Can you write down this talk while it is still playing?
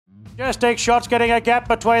Majestic Shots getting a gap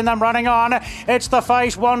between them, running on. It's the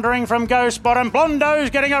face wandering from Ghost Bottom. Blondo's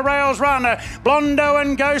getting a rails run. Blondo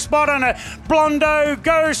and Ghost Bottom. Blondo,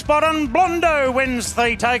 Ghost Bottom. Blondo wins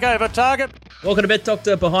the takeover target. Welcome to Bet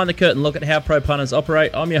Doctor, behind the curtain look at how pro punters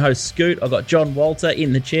operate. I'm your host, Scoot. I've got John Walter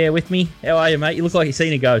in the chair with me. How are you, mate? You look like you've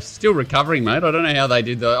seen a ghost. Still recovering, mate. I don't know how they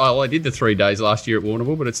did I did the 3 days last year at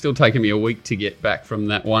Warrnambool, but it's still taken me a week to get back from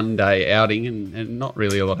that 1 day outing, and not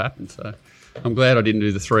really a lot happened. So I'm glad I didn't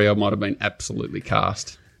do the 3. I might have been absolutely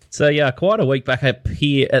cast. So, yeah, quite a week back up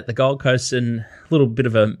here at the Gold Coast, and a little bit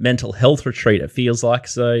of a mental health retreat, it feels like.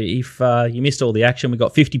 So if you missed all the action, we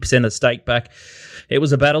got 50% of stake back. It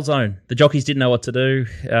was a battle zone. The jockeys didn't know what to do.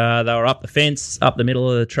 They were up the fence, up the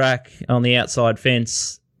middle of the track, on the outside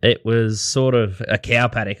fence. It was sort of a cow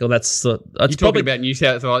paddock. Well, that's You're talking about New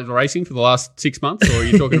South Wales racing for the last 6 months, or are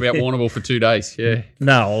you talking about Warrnambool for 2 days? Yeah.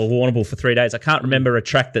 No, Warrnambool for 3 days. I can't remember a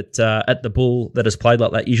track that at the Bull that has played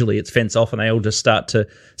like that. Usually it's fence off, and they all just start to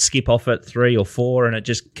skip off at 3 or 4, and it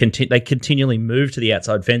just they continually move to the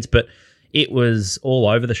outside fence. But it was all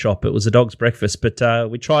over the shop. It was a dog's breakfast. But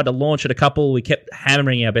we tried to launch at a couple. We kept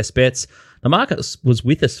hammering our best bets. The market was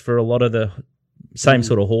with us for a lot of the same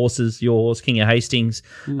sort of horses. Your horse, King of Hastings.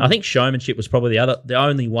 I think Showmanship was probably the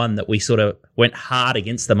only one that we sort of went hard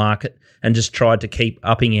against the market and just tried to keep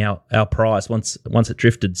upping our price once it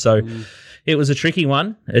drifted. So it was a tricky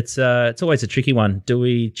one. It's always a tricky one. Do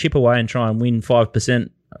we chip away and try and win 5%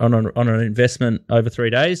 on an investment over 3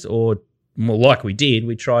 days, or more like we did,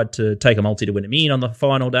 we tried to take a multi to win a million on the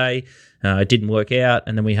final day. It didn't work out,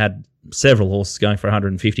 and then we had several horses going for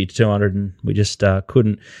 150 to 200, and we just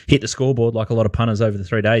couldn't hit the scoreboard like a lot of punters over the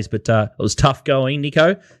 3 days. But it was tough going.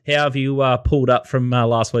 Nico, how have you pulled up from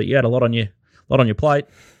last week? You had a lot on your plate.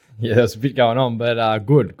 Yeah, there's a bit going on, but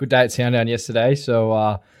good day at Sandown yesterday.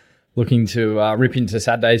 So looking to rip into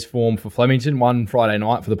Saturday's form for Flemington. One Friday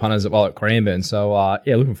night for the punters at Cranbourne. So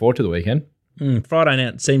looking forward to the weekend. Friday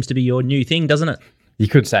night seems to be your new thing, doesn't it? You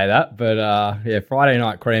could say that, but Friday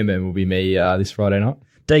night Cranbourne will be me this Friday night.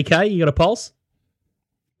 DK, you got a pulse?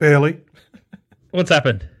 Barely. What's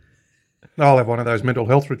happened? I'll have one of those mental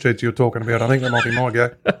health retreats you're talking about. I think that might be my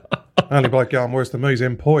go. Only bloke going worse than me is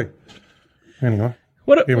Empoy. Anyway,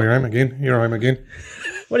 here I am again.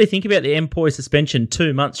 What do you think about the Empoy suspension?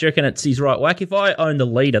 2 months. Do you reckon it's his right whack? If I own the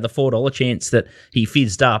leader, the $4 chance that he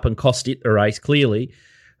fizzed up and cost it the race, clearly,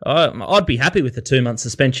 I'd be happy with the 2 month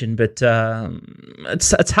suspension, but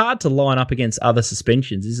it's hard to line up against other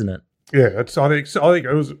suspensions, isn't it? Yeah, I think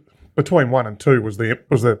it was between 1 and 2 was the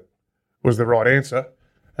right answer.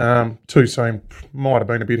 2 might have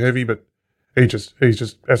been a bit heavy, but he just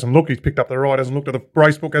hasn't looked. He's picked up the ride, hasn't looked at the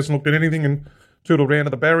race book, hasn't looked at anything, and tootled round to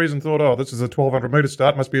the barriers and thought, this is a 1,200 metre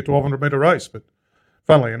start, must be a 1,200 metre race. But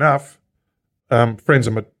funnily enough, friend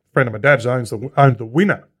of my dad's owned the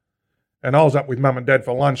winner. And I was up with Mum and Dad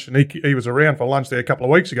for lunch, and he was around for lunch there a couple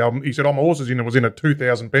of weeks ago. He said, my horse was in a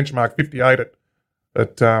 2,000 benchmark, 58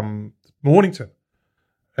 at Mornington.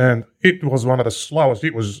 And it was one of the slowest.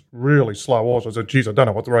 It was really slow horse. I said, geez, I don't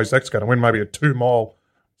know what the race that's going to win, maybe a 2 mile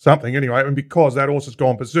something. Anyway, and because that horse has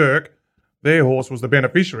gone berserk, their horse was the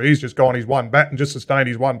beneficiary. He's just gone his one bat and just sustained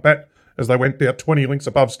his one bat as they went down 20 lengths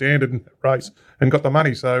above standard in that race and got the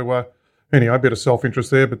money. So, anyway, a bit of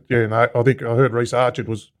self-interest there. But, I think I heard Reece Archer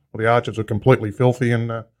the Archers were completely filthy,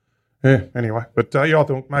 and anyway. But I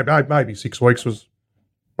thought maybe 6 weeks was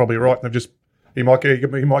probably right. And he might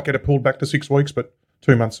get it pulled back to 6 weeks, but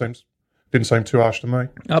 2 months didn't seem too harsh to me.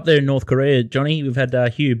 Up there in North Korea, Johnny, we've had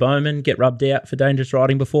Hugh Bowman get rubbed out for dangerous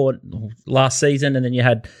riding before last season, and then you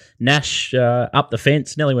had Nash up the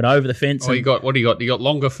fence, nearly went over the fence. Oh, what do you got? You got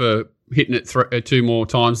longer for hitting it 2 more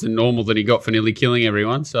times than normal than he got for nearly killing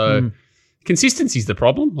everyone. So. Consistency's the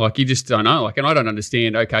problem. You just don't know. And I don't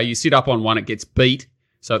understand. Okay, you sit up on one, it gets beat,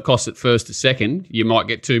 so it costs it first to second. You might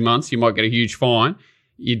get 2 months. You might get a huge fine.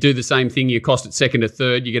 You do the same thing. You cost it second to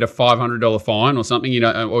third. You get a $500 fine or something.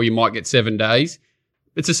 Or you might get 7 days.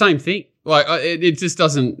 It's the same thing. It just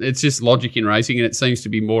doesn't. It's just logic in racing, and it seems to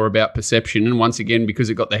be more about perception. And once again, because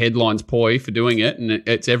it got the headlines poi for doing it, and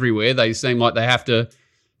it's everywhere, they seem like they have to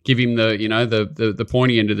give him the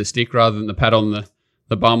pointy end of the stick rather than the pat on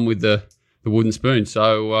the bum with the wooden spoon.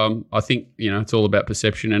 So I think, it's all about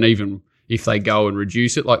perception. And even if they go and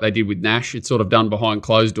reduce it like they did with Nash, it's sort of done behind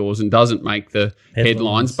closed doors and doesn't make the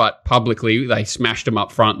headlines. But publicly, they smashed them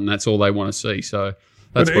up front, and that's all they want to see. So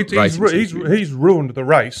that's he's ruined the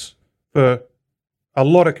race for a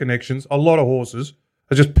lot of connections, a lot of horses.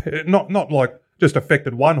 It's just not like just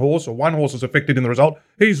affected one horse or one horse is affected in the result.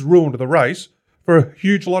 He's ruined the race for a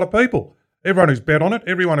huge lot of people. Everyone who's bet on it,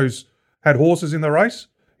 everyone who's had horses in the race.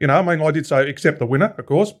 I did say except the winner, of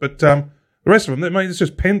course, but The rest of them, I mean, it's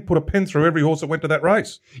just put a pen through every horse that went to that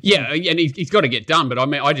race. Yeah, and he's got to get done. But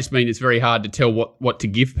I just mean it's very hard to tell what to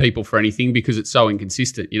give people for anything because it's so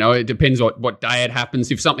inconsistent. You know, it depends what day it happens.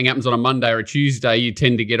 If something happens on a Monday or a Tuesday, you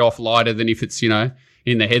tend to get off lighter than if it's, you know,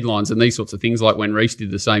 in the headlines and these sorts of things. Like when Reece did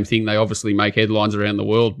the same thing, they obviously make headlines around the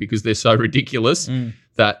world because they're so ridiculous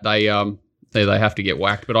that they have to get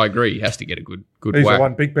whacked. But I agree, he has to get a good He's whack. the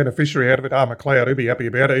one big beneficiary out of it. McLeod would be happy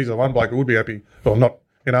about it. He's the one bloke who would be happy. Well, not,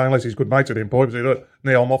 you know, unless he's good mates with him. Boy,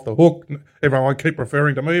 now I'm off the hook. Everyone won't keep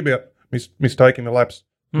referring to me about mistaking the laps.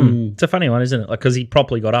 It's a funny one, isn't it? Like, because he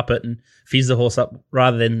properly got up it and fizzed the horse up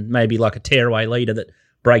rather than maybe like a tearaway leader that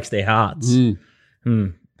breaks their hearts.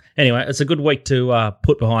 Anyway, it's a good week to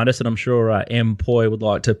put behind us, and I'm sure M. Poy would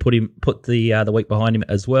like to put the week behind him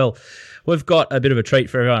as well. We've got a bit of a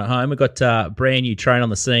treat for everyone at home. We've got a brand new train on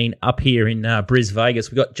the scene up here in Bris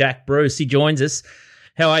Vegas. We've got Jack Bruce. He joins us.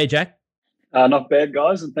 How are you, Jack? Not bad,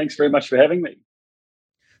 guys, and thanks very much for having me.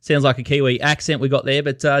 Sounds like a Kiwi accent we got there,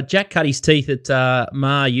 but Jack cut his teeth at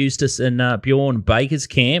Ma Eustace and Bjorn Baker's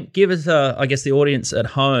camp. Give us, I guess, the audience at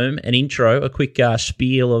home an intro, a quick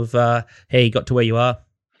spiel of how you got to where you are.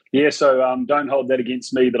 Yeah, so don't hold that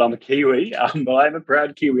against me that I'm a Kiwi, but I am a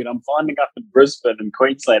proud Kiwi, and I'm finding up in Brisbane and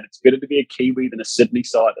Queensland, it's better to be a Kiwi than a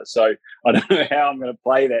Sydney-sider. So I don't know how I'm going to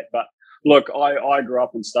play that, but look, I grew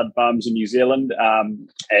up on stud farms in New Zealand,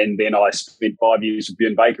 and then I spent 5 years with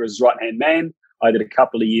Bjorn Baker as his right-hand man. I did a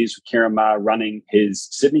couple of years with Kieran Maher running his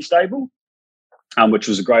Sydney stable, which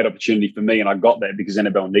was a great opportunity for me. And I got that because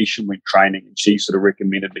Annabelle Neesham went training and she sort of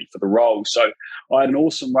recommended me for the role. So I had an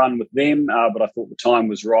awesome run with them, but I thought the time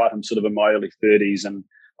was right. I'm sort of in my early 30s and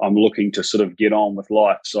I'm looking to sort of get on with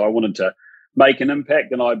life. So I wanted to make an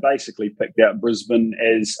impact, and I basically picked out Brisbane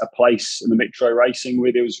as a place in the metro racing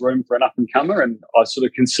where there was room for an up-and-comer, and I sort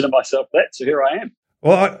of consider myself that. So here I am.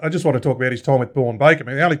 Well, I just want to talk about his time with Bjorn Baker. I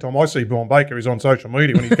mean, the only time I see Bjorn Baker is on social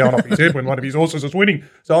media when he's going off his head when one of his horses is winning.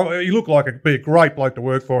 So he looked like be a great bloke to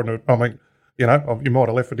work for. And I mean, you know, you might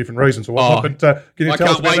have left for different reasons or whatnot. But can you tell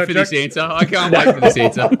us about that, Jack? I can't wait for this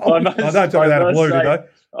answer. I don't tell you that in blue, did they?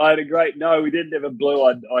 I had a great, no, we didn't have a blue.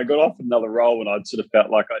 I got off another role and I'd sort of felt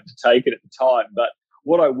like I had to take it at the time. But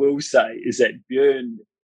what I will say is that Bjorn,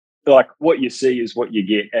 like, what you see is what you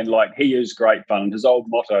get. And like, he is great fun. And his old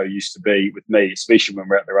motto used to be with me, especially when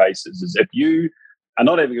we're at the races, is if you are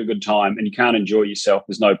not having a good time and you can't enjoy yourself,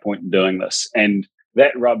 there's no point in doing this. And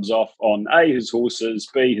that rubs off on A, his horses,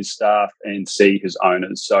 B, his staff, and C, his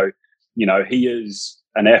owners. So, you know, he is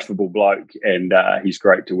an affable bloke and he's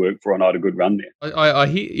great to work for, and I had a good run there. I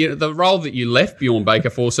hear, you know, the role that you left Bjorn Baker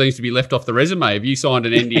for seems to be left off the resume. Have you signed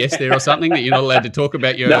an NDS there or something that you're not allowed to talk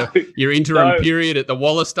about your interim period at the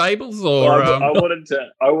Waller stables? Or I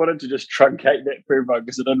wanted to just truncate that for everyone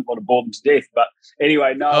because I didn't want to bore them to death. But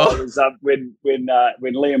anyway, I was when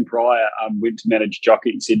Liam Pryor went to manage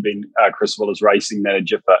jockeys. He'd been Chris Willer's racing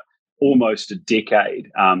manager for almost a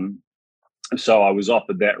decade. So I was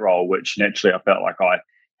offered that role, which naturally I felt like I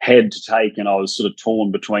had to take, and I was sort of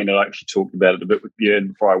torn between it. I actually talked about it a bit with Bjorn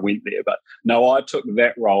before I went there. But no, I took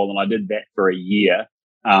that role and I did that for a year,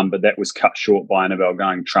 but that was cut short by Annabelle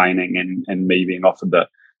going training and me being offered the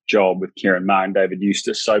job with Kieran Maher and David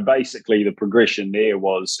Eustace. So basically the progression there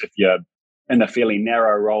was, if you're in a fairly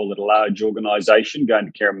narrow role at a large organisation, going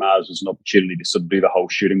to Kieran Maher's was an opportunity to sort of do the whole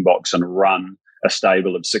shooting box and run a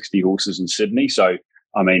stable of 60 horses in Sydney. So,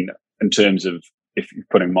 I mean, in terms of if you're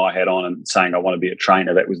putting my hat on and saying I want to be a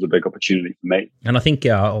trainer, that was the big opportunity for me. And I think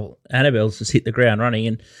Annabelle's just hit the ground running,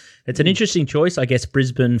 and it's an interesting choice, I guess,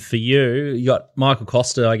 Brisbane for you. You got Michael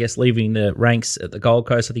Costa, I guess, leaving the ranks at the Gold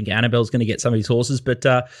Coast. I think Annabelle's going to get some of his horses, but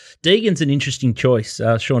Deegan's an interesting choice.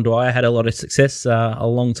 Sean Dwyer had a lot of success a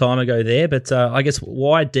long time ago there, but I guess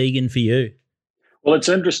why Deegan for you? Well, it's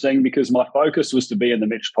interesting because my focus was to be in the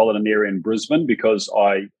metropolitan area in Brisbane because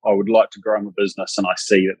I would like to grow my business, and I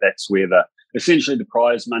see that that's where essentially the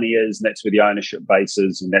prize money is, and that's where the ownership base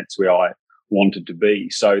is, and that's where I wanted to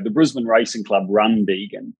be. So the Brisbane Racing Club run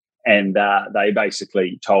Deegan, and they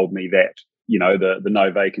basically told me that, you know, the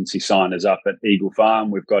no vacancy sign is up at Eagle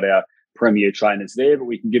Farm. We've got our premier trainers there, but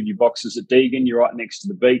we can give you boxes at Deegan. You're right next to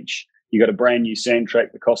the beach. You got a brand new sand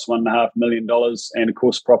track that costs $1.5 million, and of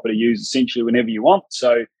course, property use essentially whenever you want.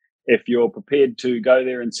 So if you're prepared to go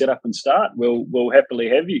there and set up and start, we'll happily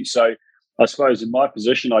have you. So I suppose in my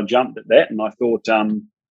position, I jumped at that, and I thought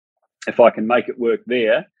if I can make it work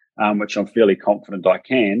there, which I'm fairly confident I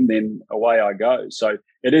can, then away I go. So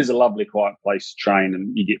it is a lovely, quiet place to train,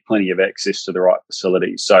 and you get plenty of access to the right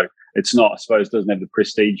facilities. So it's not, I suppose, doesn't have the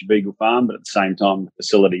prestige of Eagle Farm, but at the same time, the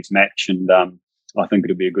facilities match, and I think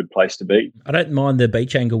it'll be a good place to be. I don't mind the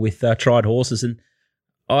beach angle with tried horses, and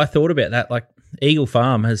I thought about that. Like, Eagle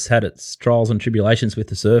Farm has had its trials and tribulations with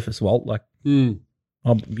the surface, Walt. Like,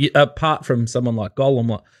 apart from someone like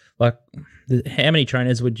Gollum, like how many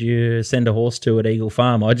trainers would you send a horse to at Eagle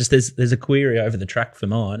Farm? There's a query over the track for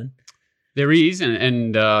mine. There is,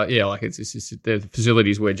 and like it's the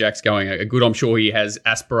facilities where Jack's going are good. I'm sure he has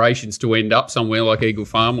aspirations to end up somewhere like Eagle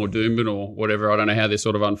Farm or Doomben or whatever. I don't know how they're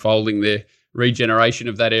sort of unfolding their regeneration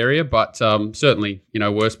of that area, but certainly,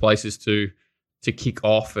 worse places to kick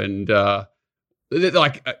off and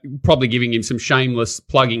probably giving him some shameless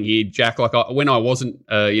plugging here, Jack. Like when I wasn't,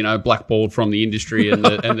 blackballed from the industry and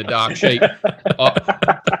the dark sheep,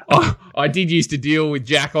 I did used to deal with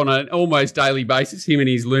Jack on an almost daily basis. Him and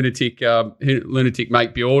his lunatic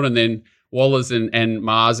mate Bjorn, and then Wallers and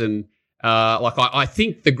Mars, and I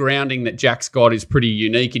think the grounding that Jack's got is pretty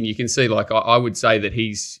unique, and you can see I would say that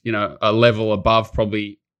he's a level above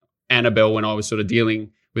probably Annabelle when I was sort of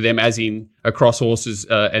dealing with them, as in across horses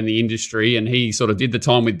and the industry. And he sort of did the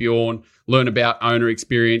time with Bjorn, learn about owner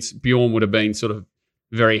experience. Bjorn would have been sort of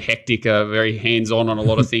very hectic, very hands-on on a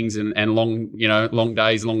lot of things and long, long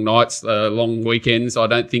days, long nights, long weekends. I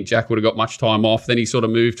don't think Jack would have got much time off. Then he sort of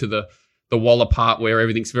moved to the Waller part where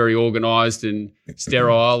everything's very organised and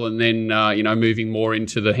sterile, and then, moving more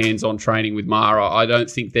into the hands-on training with Mara. I don't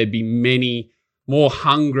think there'd be many more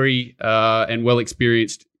hungry and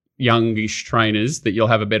well-experienced youngish trainers that you'll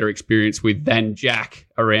have a better experience with than Jack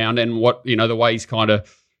around, and what the way he's kind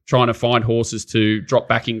of trying to find horses to drop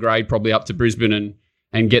back in grade probably up to Brisbane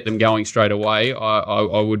and get them going straight away.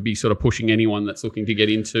 I would be sort of pushing anyone that's looking to get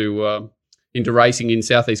into racing in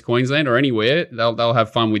Southeast Queensland or anywhere. They'll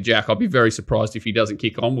have fun with Jack. I'll be very surprised if he doesn't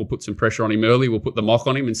kick on. We'll put some pressure on him early. We'll put the mock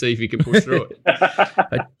on him and see if he can push through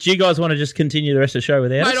it. Do you guys want to just continue the rest of the show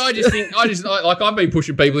without us? Mate, I've been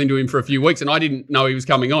pushing people into him for a few weeks, and I didn't know he was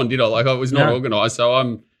coming on, did I? I was not organised, so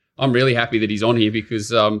I'm really happy that he's on here because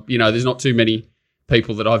there's not too many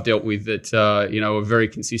people that I've dealt with that are very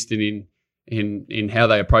consistent in how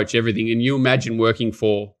they approach everything. And you imagine working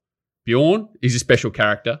for Bjorn, he's a special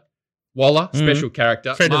character. Waller, special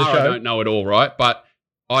character. Mara, I don't know at all, right? But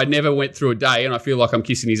I never went through a day, and I feel like I'm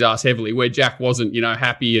kissing his ass heavily, where Jack wasn't,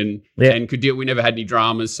 happy and could deal. We never had any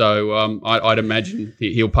dramas, so I'd imagine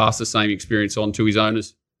he'll pass the same experience on to his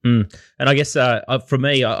owners. And I guess for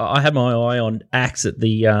me, I had my eye on Axe at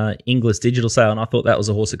the Inglis Digital Sale, and I thought that was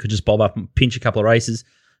a horse that could just bob up and pinch a couple of races.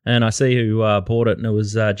 And I see who bought it, and it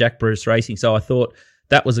was Jack Bruce Racing. So I thought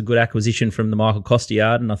that was a good acquisition from the Michael Costa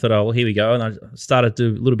yard, and I thought, oh, well, here we go. And I started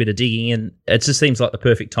to do a little bit of digging, and it just seems like the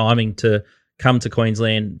perfect timing to come to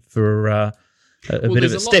Queensland for a bit of a step into it.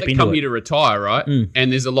 There's a lot that come here to retire, right?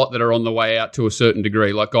 And there's a lot that are on the way out to a certain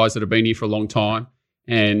degree, like guys that have been here for a long time.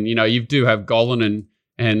 And, you do have Golan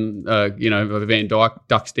and Van Dyke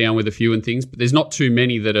ducks down with a few and things, but there's not too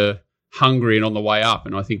many that are hungry and on the way up.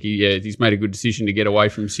 And I think he's made a good decision to get away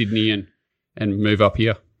from Sydney and move up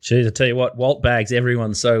here. Jeez, I tell you what, Walt bags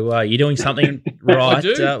everyone. So you're doing something right. I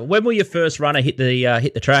do. When will your first runner hit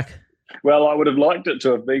the track? Well, I would have liked it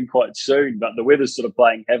to have been quite soon, but the weather's sort of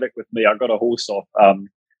playing havoc with me. I got a horse off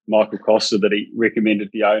Michael Costa that he recommended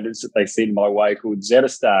the owners that they send my way called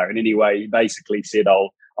Zetastar. And anyway, he basically said,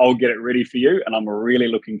 I'll get it ready for you, and I'm really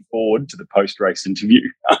looking forward to the post-race interview.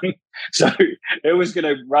 So it was going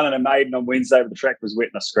to run in a maiden on Wednesday, but the track was wet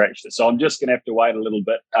and I scratched it. So I'm just going to have to wait a little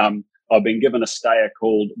bit. I've been given a stayer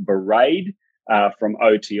called Barade from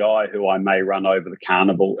OTI, who I may run over the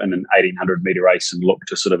Carnival in an 1,800-metre race and look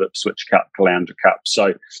to sort of Ipswich Cup, Caloundra Cup.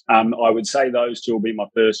 So I would say those two will be my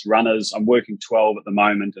first runners. I'm working 12 at the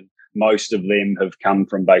moment, and most of them have come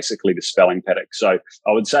from basically the spelling paddock. So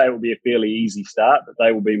I would say it will be a fairly easy start, but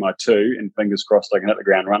they will be my two, and fingers crossed I can hit the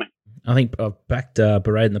ground running. I think I've backed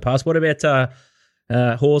Barade in the past. What about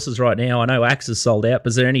horses right now? I know Axe is sold out,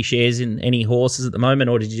 but is there any shares in any horses at the moment,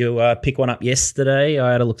 or did you pick one up yesterday?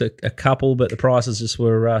 I had a look at a couple, but the prices just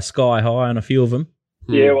were sky high on a few of them.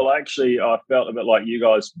 Yeah, well, actually, I felt a bit like you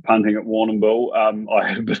guys punting at Warrnambool. I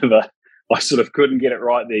had a bit of I sort of couldn't get it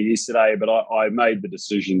right there yesterday, but I made the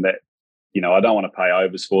decision that, I don't want to pay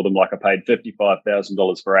overs for them. Like I paid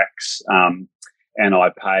 $55,000 for Axe, and I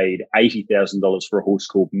paid $80,000 for a horse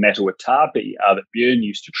called Matuatapi that Björn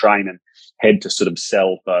used to train and had to sort of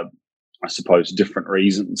sell for, I suppose, different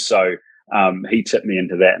reasons. So he tipped me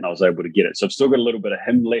into that, and I was able to get it. So I've still got a little bit of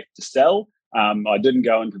him left to sell. I didn't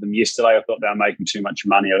go into them yesterday. I thought they were making too much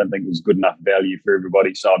money. I don't think it was good enough value for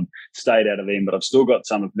everybody, so I've stayed out of them. But I've still got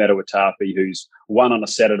some of Matuatapi, who's won on a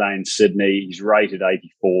Saturday in Sydney. He's rated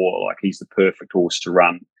 84. Like, he's the perfect horse to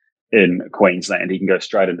run in Queensland. He can go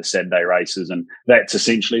straight into Saturday races, and that's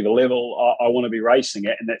essentially the level I want to be racing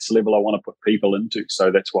at, and that's the level I want to put people into.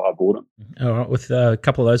 So that's why I bought him. All right, with a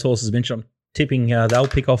couple of those horses mentioned tipping they'll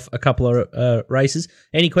pick off a couple of races.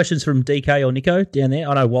 Any questions from DK or Nico down there?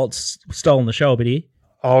 I know Walt's stolen the show a bit here.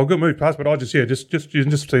 Oh, good move, pass, but I just see if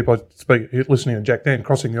I listening to Jack Dan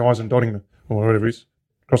crossing the I's and dotting the, or whatever it is,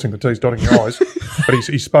 crossing the T's, dotting the I's. But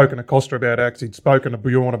he's spoken to Costa about Axe. He'd spoken to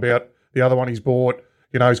Bjorn about the other one he's bought.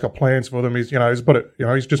 He's got plans for them. He's put it.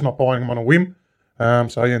 He's just not buying them on a whim.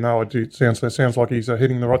 It sounds like he's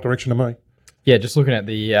heading in the right direction to me. Yeah, just looking at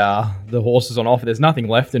the horses on offer, there's nothing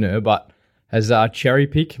left in her, but has Cherry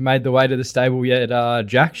Pick made the way to the stable yet,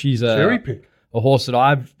 Jack? She's Cherry Pick, a horse that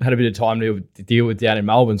I've had a bit of time to deal with down in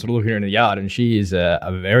Melbourne, sort of looking at her in the yard, and she is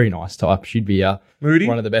a very nice type. She'd be Moody,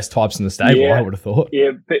 one of the best types in the stable, I would have thought.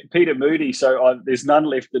 Yeah, Peter Moody. So there's none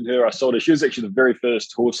left in her. I sold her. She was actually the very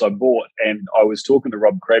first horse I bought, and I was talking to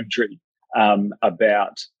Rob Crabtree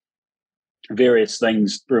about various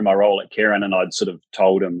things through my role at Karen, and I'd sort of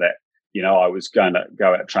told him that I was going to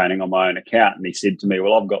go out training on my own account, and he said to me,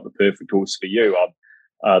 "Well, I've got the perfect horse for you.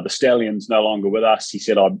 The stallion's no longer with us." He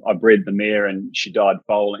said, I bred the mare and she died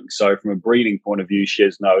foaling. So from a breeding point of view, she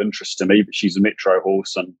has no interest to me, but she's a metro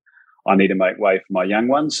horse and I need to make way for my young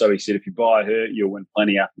ones. So he said, if you buy her, you'll win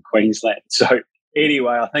plenty up in Queensland. So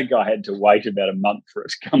anyway, I think I had to wait about a month for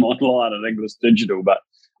it to come online on English Digital. But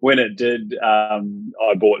when it did, I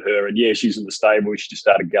bought her, and she's in the stable. She just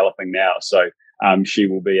started galloping now. So she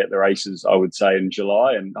will be at the races, I would say, in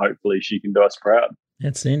July, and hopefully she can do us proud.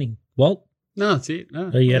 Outstanding. Walt? No, that's it.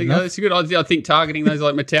 No, it's good. I think targeting those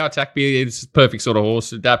like Matau Takbi is a perfect sort of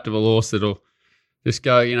horse, adaptable horse that'll just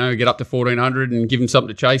go, get up to 1,400 and give him something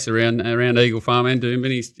to chase around Eagle Farm and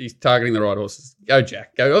Doomben. He's targeting the right horses. Go,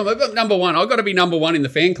 Jack. Go. I've got number one. I've got to be number one in the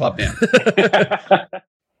fan club now.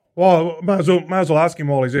 Well, might as well ask him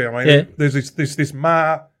while he's there. I mean, there's this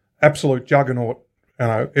absolute juggernaut,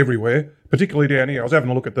 everywhere, particularly down here. I was having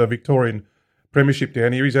a look at the Victorian Premiership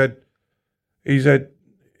down here. He's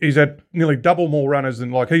had nearly double more runners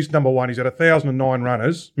than, he's number one. He's had 1,009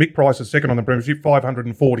 runners. Mick Price is second on the Premiership,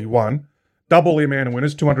 541. Double the amount of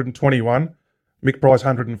winners, 221. Mick Price,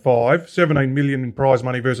 105. 17 million in prize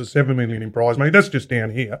money versus 7 million in prize money. That's just down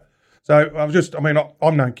here. So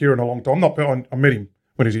I've known Kieran a long time. I met him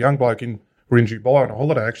when he was a young bloke in Dubai on a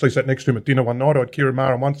holiday. I actually sat next to him at dinner one night. I had Kieran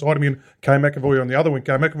Maher on one side of me and Kay McAvoy on the other one.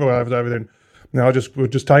 Kay McAvoy was over there. I was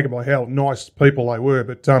just taken by how nice people they were.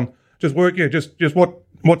 But just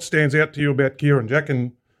what stands out to you about Kieran, Jack,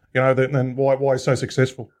 and and why he's so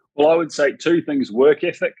successful? Well, I would say two things: work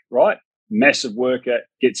ethic, right? Massive worker,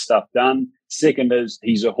 gets stuff done. Second is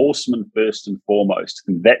he's a horseman first and foremost,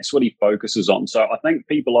 and that's what he focuses on. So I think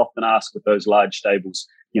people often ask with those large stables,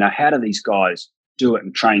 how do these guys do it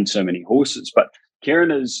and train so many horses? But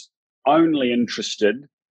Kieran is only interested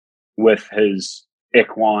with his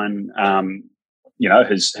equine,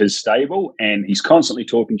 his stable, and he's constantly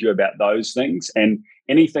talking to you about those things. And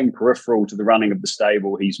anything peripheral to the running of the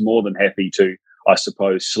stable, he's more than happy to, I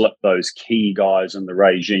suppose, slip those key guys in the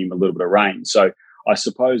regime a little bit of rein. So I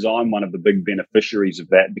suppose I'm one of the big beneficiaries of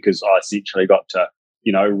that, because I essentially got to,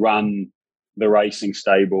 run the racing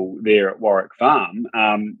stable there at Warwick Farm.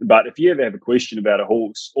 But if you ever have a question about a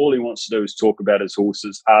horse, all he wants to do is talk about his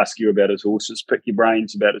horses, ask you about his horses, pick your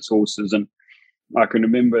brains about his horses. And I can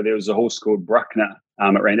remember there was a horse called Bruckner.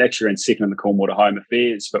 It ran second in the Cornwall Home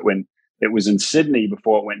Affairs, but when it was in Sydney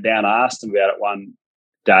before it went down, I asked him about it one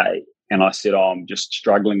day, and I said, I'm just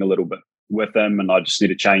struggling a little bit with him, and I just need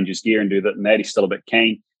to change his gear and do that and that. He's still a bit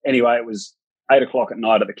keen. Anyway, it was 8 o'clock at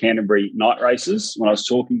night at the Canterbury night races when I was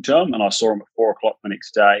talking to him, and I saw him at 4 o'clock the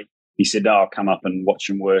next day. He said, no, I'll come up and watch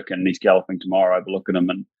him work, and he's galloping tomorrow. I'll look at him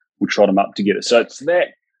and we'll trot him up together. So it's that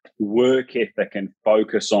work ethic and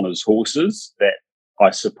focus on his horses that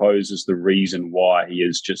I suppose is the reason why he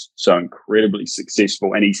is just so incredibly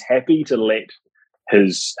successful, and he's happy to let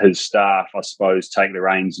his staff, I suppose, take the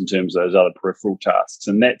reins in terms of those other peripheral tasks.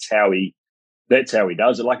 And that's how he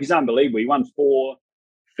does it. He's unbelievable. He won 4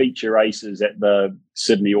 feature races at the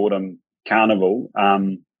Sydney Autumn Carnival.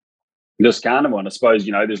 This carnival, and I suppose,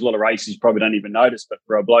 there's a lot of races you probably don't even notice, but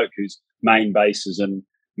for a bloke whose main base is in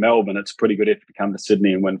Melbourne, it's a pretty good effort to come to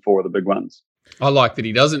Sydney and win 4 of the big ones. I like that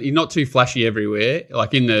he's not too flashy everywhere,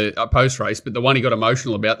 like in the post-race, but the one he got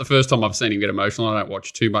emotional about, the first time I've seen him get emotional, I don't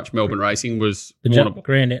watch too much Melbourne racing, was the jump,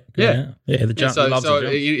 Grand. Yeah, the jump. So the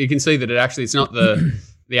jump. You can see that it's not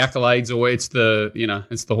the accolades, or it's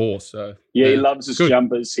the horse. So he loves his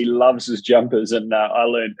jumpers. He loves his jumpers, and I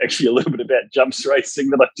learned actually a little bit about jumps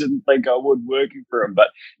racing that I didn't think I would working for him. But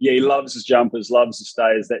he loves his jumpers, loves the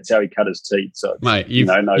stayers. That's how he cut his teeth. So mate, you've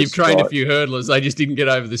trained a few hurdlers. They just didn't get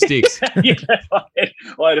over the sticks.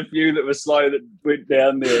 I had a few that were slow that went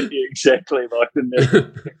down there. Yeah, exactly, like in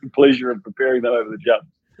the pleasure of preparing them over the jump.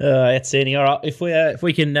 Outstanding. All right, if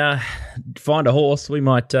we can find a horse, we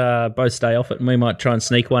might both stay off it, and we might try and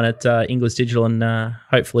sneak one at Inglis Digital, and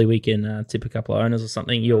hopefully we can tip a couple of owners or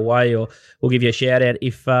something your way, or we'll give you a shout out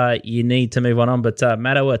if you need to move on. But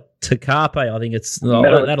Matawa Takape, I think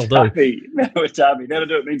that'll do. Matawa Tabi, that'll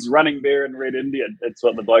do. It means running bear and red Indian. That's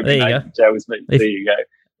what the bloke name tells me. There you go.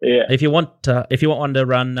 Yeah. If you want one to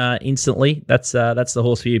run instantly, that's the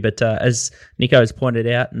horse for you. But as Nico's pointed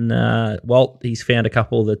out, and Walt, he's found a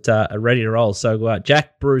couple that are ready to roll. So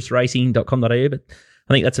jackbruceracing.com.au. But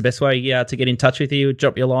I think that's the best way to get in touch with you.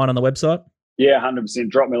 Drop your line on the website. Yeah, 100%.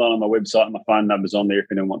 Drop me a line on my website, and my phone number's on there. If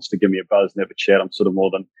anyone wants to give me a buzz and have a chat, I'm sort of more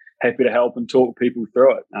than happy to help and talk people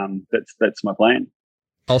through it. That's my plan.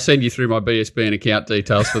 I'll send you through my BSB and account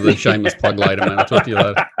details for the shameless plug later, man. I'll talk to you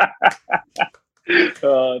later.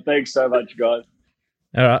 Thanks so much, guys.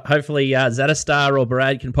 All right. Hopefully, Zadastar or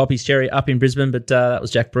Brad can pop his cherry up in Brisbane. But that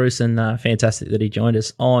was Jack Bruce, and fantastic that he joined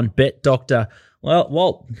us on Bet Doctor. Well,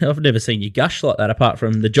 Walt, I've never seen you gush like that apart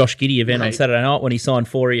from the Josh Giddey event on Saturday night when he signed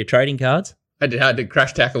 4 of your trading cards. I had to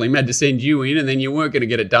crash tackle him, had to send you in, and then you weren't going to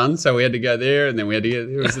get it done, so we had to go there, and then we had to get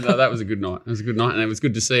that was a good night. It was a good night, and it was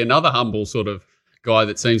good to see another humble sort of guy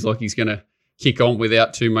that seems like he's going to kick on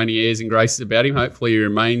without too many airs and graces about him. Hopefully he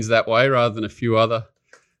remains that way rather than a few other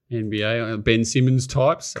NBA, Ben Simmons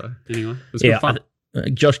types. So anyway, it was good fun.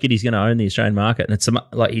 Josh Giddey's going to own the Australian market, and it's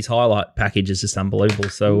like his highlight package is just unbelievable.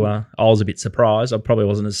 So I was a bit surprised. I probably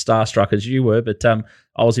wasn't as starstruck as you were, but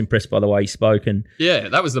I was impressed by the way he spoke. And yeah,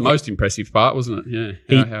 that was the most impressive part, wasn't it?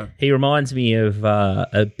 Yeah, he reminds me of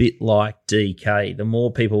a bit like DK. The more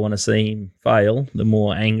people want to see him fail, the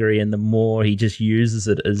more angry, and the more he just uses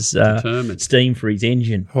it as steam for his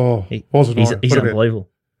engine. Oh, he's unbelievable.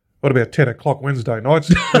 What about 10 o'clock Thursday night,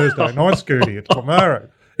 Scooty at Pomaro?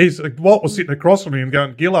 Walt was sitting across from me and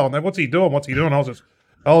going, Gillo, and what's he doing? I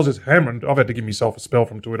was just hammering. I've had to give myself a spell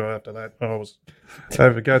from Twitter after that. I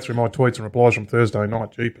had to go through my tweets and replies from Thursday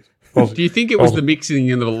night. Jeepers. Do you think it was the mixing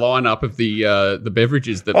in the lineup of the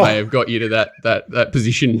beverages that may have got you to that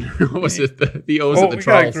position? Or was it the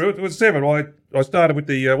trials? It was 7. I started with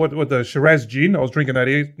the Shiraz gin. I was drinking that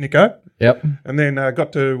here, Nico. Yep. And then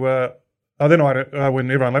got to then I had, when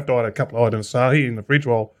everyone left, I had a couple of items Asahi in the fridge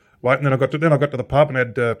while waiting. Then I got to the pub and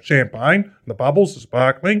had champagne, the bubbles, the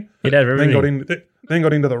sparkling. You'd have everything. Then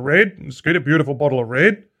got into the red. A beautiful bottle of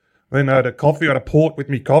red. Then I had a coffee. I had a port with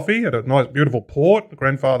me coffee. Had a nice, beautiful port,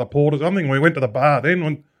 grandfather port or something. We went to the bar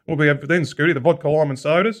then. Scooty, the vodka, lime and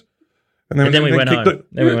sodas. And then we went home.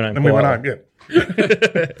 Then we went home, yeah.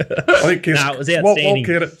 I think it was outstanding.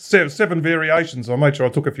 Walt had 7 variations. I made sure I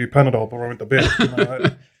took a few Panadol before I went to bed.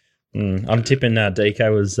 I'm tipping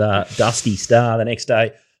DK was Dusty Star the next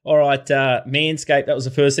day. All right, Manscaped, that was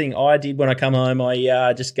the first thing I did when I come home.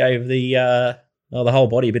 I just gave the whole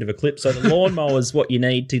body a bit of a clip. So the lawnmower is what you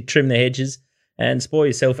need to trim the hedges and spoil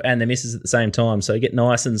yourself and the missus at the same time. So get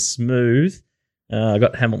nice and smooth. I've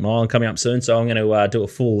got Hamilton Island coming up soon, so I'm going to do a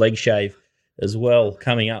full leg shave as well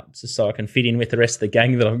coming up, just so I can fit in with the rest of the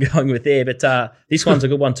gang that I'm going with there. But this one's a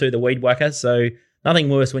good one too, the Weed Whacker. So nothing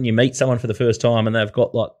worse when you meet someone for the first time and they've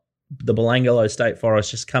got like the Belangolo State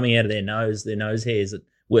Forest just coming out of their nose hairs.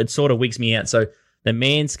 It sort of wigs me out. So the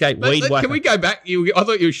Manscaped Weed Whacker. Can we go back? I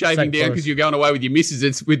thought you were shaving down because you're going away with your missus.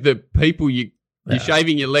 It's with the people you're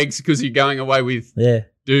shaving your legs because you're going away with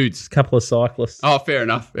dudes. A couple of cyclists. Oh, fair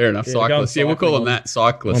enough. Cyclists. Yeah, we'll call them that.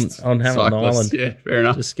 Cyclists. On Hamilton Island. Yeah, fair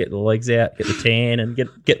enough. Just get the legs out, get the tan, and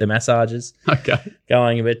get the massages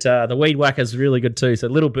going. But the Weed Whacker's really good too. So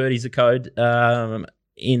Little Birdie's a code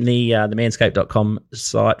in the manscaped.com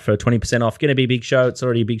site for 20% off. Going to be a big show. It's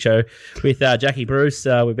already a big show with Jackie Bruce.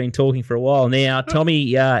 We've been talking for a while now.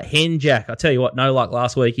 Tommy Henjack, I tell you what, no luck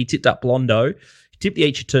last week. He tipped up Blondo. He tipped the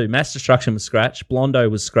each of 2. Mass Destruction was scratch.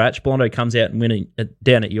 Blondo was scratch. Blondo comes out and winning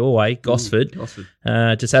down at your way, Gosford.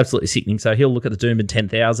 Just absolutely sickening. So he'll look at the Doomben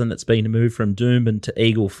 10,000 that's been moved from Doomben to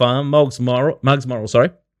Eagle Farm. Mugs Moral,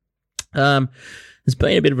 sorry. There's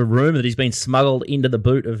been a bit of a rumour that he's been smuggled into the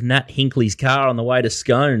boot of Nat Hinckley's car on the way to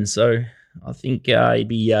Scone. So I think he'd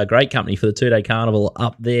be a great company for the 2-day carnival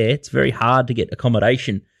up there. It's very hard to get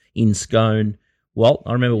accommodation in Scone. Walt,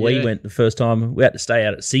 I remember we went the first time. We had to stay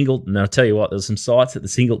out at Singleton. And I'll tell you what, there was some sights at the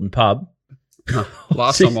Singleton pub.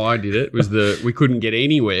 Last time I did it was we couldn't get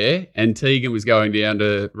anywhere, and Tegan was going down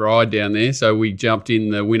to ride down there, so we jumped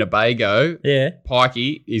in the Winnebago. Yeah.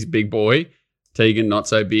 Pikey, he's a big boy. Tegan, not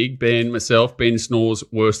so big. Ben, myself. Ben snores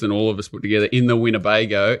worse than all of us put together in the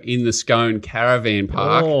Winnebago, in the Scone Caravan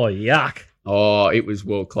Park. Oh, yuck. Oh, it was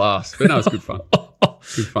world class. But no, it was good fun.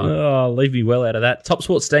 Good fun. Oh, leave me well out of that. Top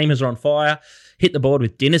Sport steamers are on fire. Hit the board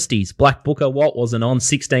with Dynasties. Black Booker, Walt wasn't on,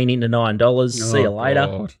 16 into $9. See you later.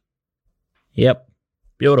 God. Yep.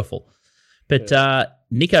 Beautiful. But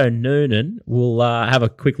Nico Noonan will have a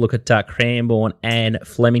quick look at Cranbourne and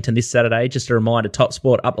Flemington this Saturday. Just a reminder, Top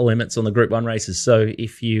Sport upper limits on the Group 1 races. So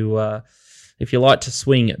if you like to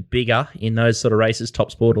swing bigger in those sort of races,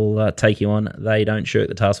 Top Sport will take you on. They don't shirk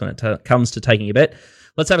the task when it comes to taking a bet.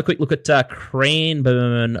 Let's have a quick look at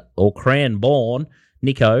Cranbourne.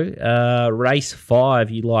 Nico, race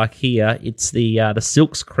 5 you like here. It's the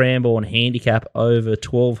Silks Cranbourne handicap over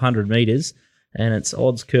 1,200 metres. And it's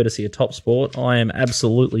odds courtesy of Top Sport. I am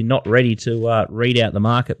absolutely not ready to read out the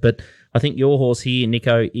market, but I think your horse here,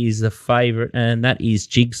 Nico, is the favourite, and that is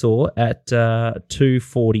Jigsaw at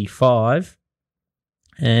 245.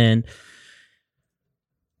 And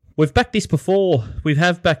we've backed this before.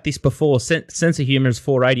 Sense of Humour is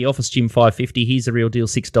 480. Office Gym 550. Here's the real deal,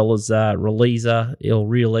 $6.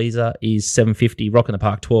 Real Easer is $7.50. Rock in the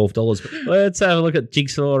Park $12. Let's have a look at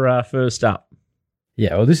Jigsaw first up.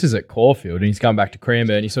 Yeah, well, this is at Caulfield, and he's come back to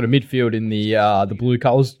Cranbourne. He's sort of midfield in the blue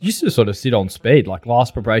colours. Used to sort of sit on speed. Like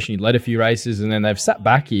last preparation, he led a few races, and then they've sat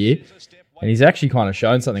back here, and he's actually kind of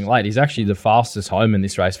shown something late. He's actually the fastest home in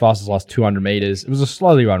this race, fastest last 200 metres. It was a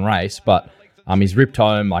slowly run race, but he's ripped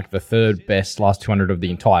home like the third best last 200 of the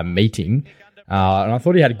entire meeting. And I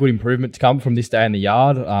thought he had a good improvement to come from this day in the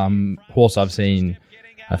yard. Horse I've seen,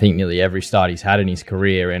 I think, nearly every start he's had in his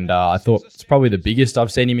career, and I thought it's probably the biggest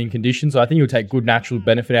I've seen him in condition, so I think he'll take good natural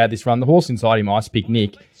benefit out of this run. The horse inside him, Ice Pick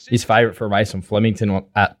Nick, is favourite for a race on Flemington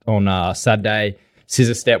on Saturday.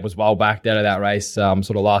 Scissor Step was well backed out of that race sort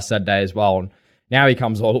of last Saturday as well, and now he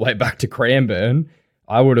comes all the way back to Cranbourne.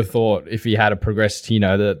 I would have thought if he had progressed,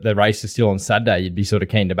 the race is still on Saturday, you'd be sort of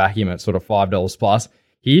keen to back him at sort of $5 plus.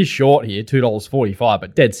 He is short here, $2.45,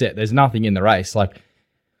 but dead set. There's nothing in the race. Like,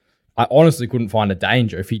 I honestly couldn't find a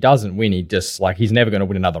danger. If he doesn't win, he's never going to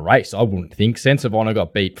win another race, I wouldn't think. Sense of Honour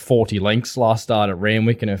got beat 40 lengths last start at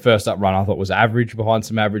Randwick, and her first up run I thought was average behind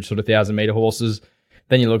some average sort of 1,000-metre horses.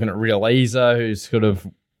 Then you're looking at Real Easer, who's sort of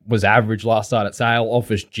was average last start at Sale.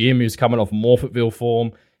 Office Jim, who's coming off Morphettville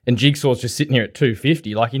form. And Jigsaw's just sitting here at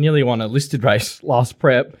 250. Like, he nearly won a listed race last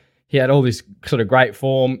prep. He had all this sort of great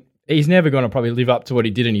form. He's never going to probably live up to what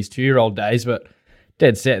he did in his 2-year-old days, but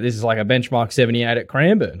dead set, this is like a benchmark 78 at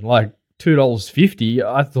Cranbourne. Like, $2.50,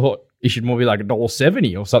 I thought it should more be like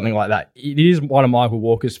 $1.70 or something like that. It is one of Michael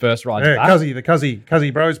Walker's first rides back.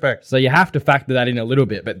 Cuzzy bro's back. So you have to factor that in a little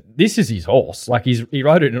bit, but this is his horse. Like, he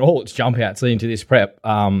rode it in all its jump outs leading to this prep.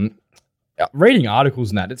 Reading articles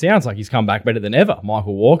and that, it sounds like he's come back better than ever,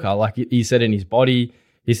 Michael Walker. Like he said in his body,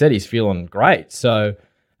 he said he's feeling great. So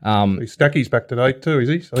Stacky's back today too, is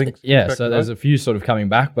he? I think yeah, so there's a few sort of coming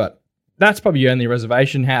back, but that's probably your only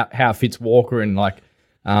reservation, how it fits Walker and like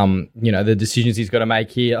the decisions he's got to make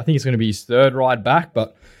here. I think it's going to be his third ride back,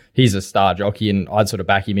 but he's a star jockey, and I'd sort of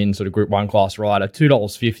back him in, sort of Group 1 class rider.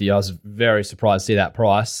 $2.50, I was very surprised to see that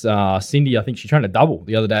price. Cindy, I think she's trying to double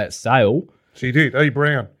the other day at Sale. She did. E.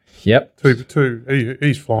 Brown. Yep.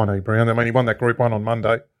 He's flying, E. Brown. I mean, he won that Group 1 on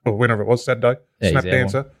Monday, or whenever it was, Saturday. Yeah, Snap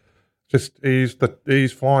dancer. Just,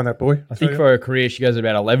 he's flying, that boy. I think for her career, she goes at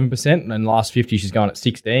about 11%, and in the last 50, she's going at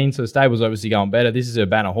 16%. So the stable's obviously going better. This is her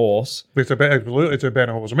banner horse. It's a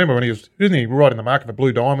banner horse. Remember when isn't he right in the market for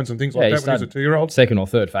Blue Diamonds and things like that when he was a 2-year-old? Second or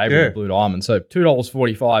third favourite of Blue Diamond. So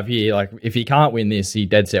 $2.45 here. Like, if he can't win this, he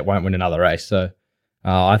dead set won't win another race. So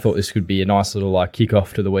I thought this could be a nice little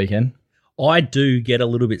kick-off to the weekend. I do get a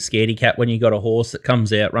little bit scaredy cat when you got a horse that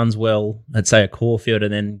comes out, runs well, let's say a Caulfield,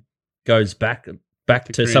 and then goes back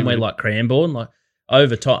to somewhere like Cranbourne. Like,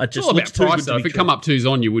 over time, it just all looks about price, too good though. to If be it come up 2s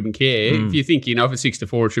on, you wouldn't care. If you think, for 6 to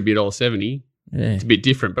 4, it should be $1.70. Yeah. It's a bit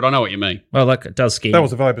different, but I know what you mean. Well, like, it does scare. That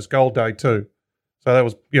was a Vobis Gold Day too. So that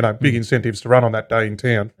was, big incentives to run on that day in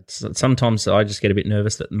town. Sometimes I just get a bit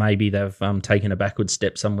nervous that maybe they've taken a backward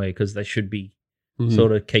step somewhere because they should be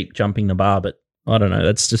sort of keep jumping the bar. But I don't know.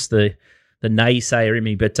 That's just the naysayer in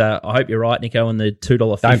me. But I hope you're right, Nico, on the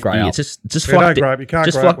 $2.50. Don't grey up. It's just don't grey up. You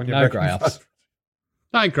can't grey up when you're no back. grey ups.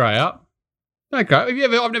 Don't grey up. Don't grey up.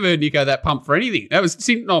 I've never heard Nico that pumped for anything. That was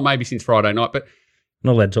maybe since Friday night, but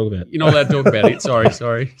not allowed to talk about it. You're not allowed to talk about it.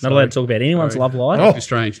 Sorry. Not allowed to talk about anyone's love life. It's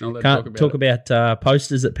strange. Not allowed Can't to talk about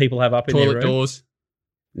posters that people have up in their room. Toilet doors.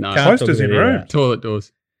 No. Can't Posters talk in about room. that. Toilet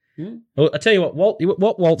doors. Well, I tell you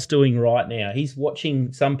what Walt's doing right now. He's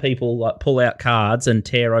watching some people pull out cards and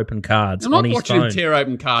tear open cards I'm on not his watching phone. them tear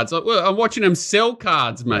open cards. I'm watching them sell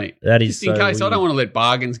cards, mate. That is just in so case I weird. don't want to let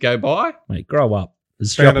bargains go by. Mate, grow up.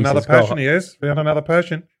 As Found Shoppy another says, grow passion, up. he has. Found another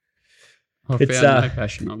passion. I've It's found no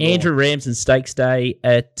passion. I'm Andrew gone. Ramsden Stakes Day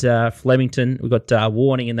at Flemington. We've got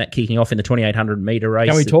Warning in that kicking off in the 2,800 metre race.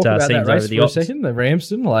 Can we talk about seems that race over the for a odds. second? The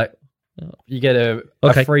Ramsden, you get a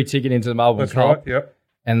Okay. free ticket into the Melbourne That's Cup, right, yep.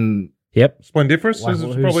 and Yep. Splendiferous Like, is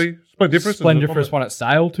who's- probably Splendiferous. Splendiferous won at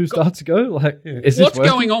Sale 2 starts ago. Like, is this What's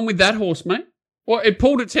working? going on with that horse, mate? Well, it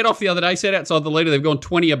pulled its head off the other day, set outside the leader. They've gone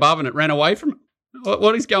 20 above and it ran away from it.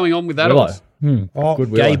 What is going on with that Willow. horse? Oh,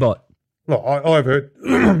 Good Willow. Gaybot. look, I've heard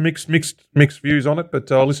mixed views on it,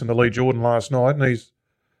 but I listened to Lee Jordan last night,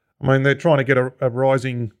 and they're trying to get a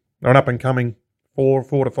rising, or an up and coming 4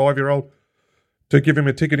 to 5 year old to give him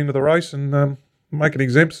a ticket into the race and make it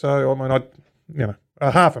exempt. So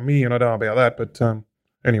 $500,000, I don't know about that, but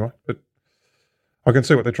anyway, but I can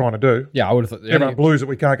see what they're trying to do. Yeah, I would have thought. Everyone blues that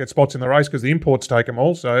we can't get spots in the race because the imports take them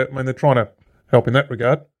all. So they're trying to help in that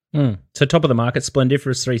regard. So top of the market,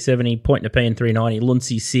 Splendiferous 370, Point Nepean 390,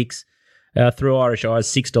 Luncey 6, Through Irish Eyes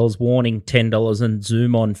 $6, Warning $10, and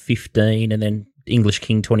Zoom on 15, and then English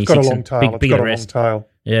King 26. It's got a long tail. Big, It's bigger got a long rest. tail.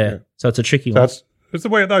 Yeah. So it's a tricky So one. it's the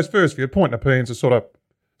way those first few. Point Nepeans are sort of,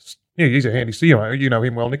 he's a handy steer. You know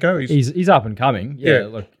him well, Nico. He's up and coming. Yeah, Yeah.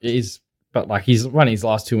 look, he's run his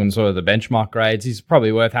last two in sort of the benchmark grades. He's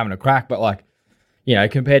probably worth having a crack, but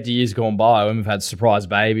compared to years gone by when we've had Surprise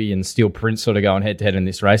Baby and Steel Prince sort of going head to head in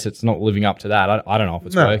this race, it's not living up to that. I don't know if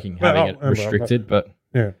it's working, having it restricted, but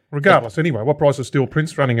Yeah. Regardless, anyway, what price is Steel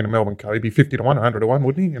Prince running in a Melbourne Co? He'd be 50 to 1, 100 to 1,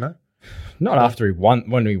 wouldn't he? not after he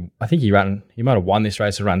won. I think he might have won this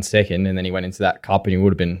race or run second, and then he went into that cup and he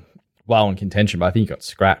would have been well in contention, but I think he got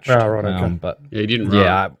scratched. Oh, right, okay. But Yeah, he didn't run.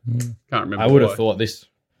 yeah, Can't remember. I would why. have thought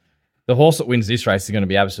the horse that wins this race is going to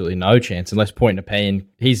be absolutely no chance unless Point Nepean.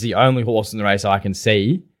 He's the only horse in the race I can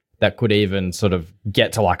see that could even sort of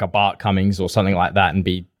get to like a Bart Cummings or something like that and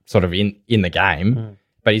be sort of in the game.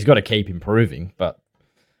 But he's got to keep improving. But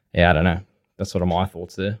yeah, I don't know. That's sort of my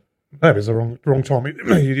thoughts there. Maybe it's the wrong time.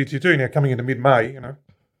 You're doing now coming into mid-May,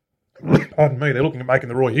 Pardon me, they're looking at making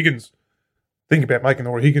the Roy Higgins, thinking about making the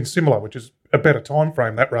Roy Higgins similar, which is a better time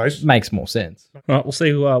frame, that race. Makes more sense. All right, we'll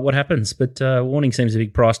see what happens. But Warning seems a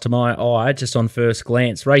big price to my eye, just on first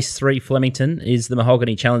glance. Race 3, Flemington, is the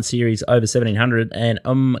Mahogany Challenge Series over 1,700, and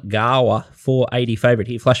Umgawa, 480 favourite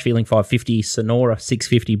here. Flush Feeling, 550, Sonora,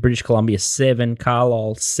 650, British Columbia, 7,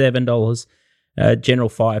 Carlisle, $7, General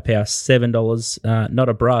Firepower, $7, Not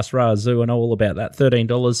a Brass Razoo, I know all about that,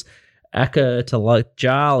 $13, Aka to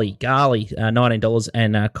Gali, $19,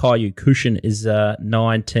 and Caillou Cushion is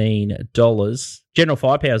 $19. General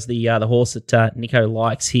Firepower is the horse that Nico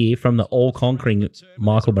likes here from the all-conquering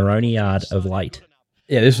Michael Maroney yard of late.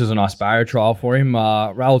 Yeah, this was a nice barrier trial for him.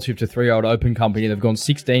 Relative to 3-year-old Open Company, they've gone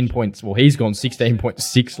 16 points. Well, he's gone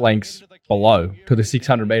 16.6 lengths below to the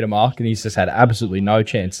 600-metre mark, and he's just had absolutely no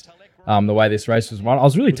chance the way this race was run. I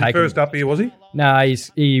was really taken. First up here, was he? No,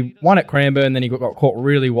 he won at Cranbourne, then he got caught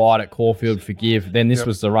really wide at Caulfield for Give. Then this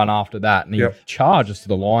was the run after that, and he charges to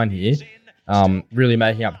the line here, really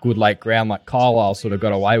making up good late ground. Like Carlisle sort of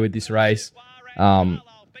got away with this race.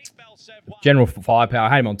 General Firepower, I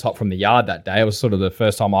had him on top from the yard that day. It was sort of the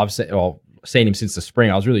first time I've seen him since the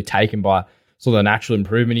spring. I was really taken by sort of the natural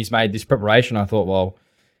improvement he's made this preparation. I thought, well,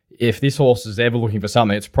 if this horse is ever looking for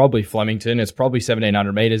something, it's probably Flemington. It's probably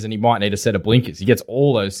 1,700 metres, and he might need a set of blinkers. He gets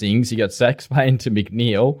all those things. He got Saxpayne to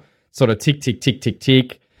McNeil, sort of tick, tick, tick, tick,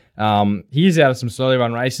 tick. He is out of some slowly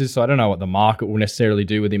run races, so I don't know what the market will necessarily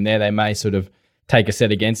do with him there. They may sort of take a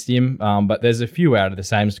set against him, but there's a few out of the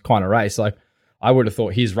same kind of race. Like I would have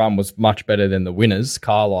thought his run was much better than the winners,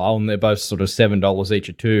 Carlisle, and they're both sort of $7 each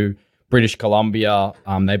or two. British Columbia,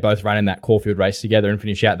 they both ran in that Caulfield race together and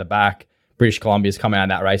finish out the back. British Columbia's come out of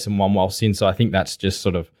that race and won well since, so I think that's just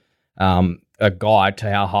sort of a guide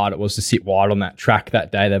to how hard it was to sit wide on that track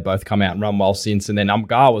that day. They've both come out and run well since, and then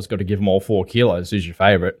Umgawa's got to give them all 4 kilos, who's your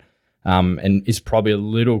favourite, and is probably a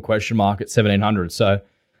little question mark at 1,700. So a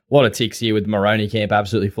lot of ticks here with Maroney Camp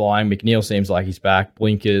absolutely flying. McNeil seems like he's back.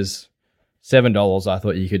 Blinkers, $7. I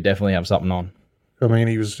thought you could definitely have something on. I mean,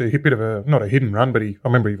 he was a bit of a, not a hidden run, but I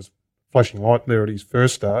remember he was flashing light there at his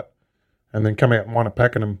first start and then come out and won a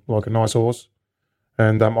Pakenham like a nice horse.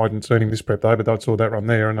 And I hadn't seen him this prep though, but I saw that run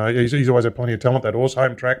there. And he's always had plenty of talent, that horse.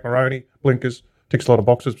 Home track, Maroney, blinkers, ticks a lot of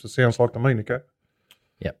boxes, it sounds like to me, Nico.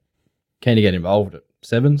 Yep. Keen to get involved at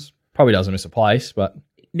 7s. Probably doesn't miss a place, but...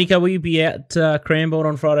 Nico, will you be at Cranbourne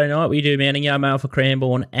on Friday night? Will you do Mounting Yard Mail for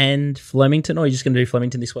Cranbourne and Flemington, or are you just going to do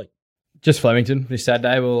Flemington this week? Just Flemington this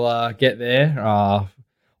Saturday. We'll get there.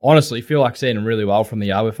 Honestly, feel like seeing them really well from the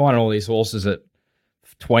yard. We're finding all these horses at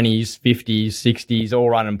 20s, 50s, 60s, all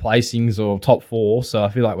running placings or top 4. So I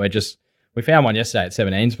feel like we found one yesterday at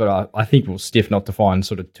 17s, but I think we'll stiff not to find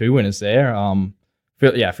sort of 2 winners there. I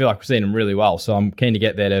feel like we're seeing them really well. So I'm keen to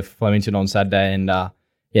get there to Flemington on Saturday and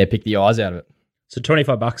pick the eyes out of it. So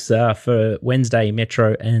 $25 for Wednesday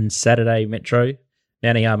Metro and Saturday Metro,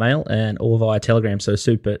 Mounting Yard Mail, and all via Telegram. So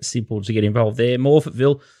super simple to get involved there.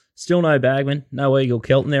 Morphettville, Still no Bagman, no Eagle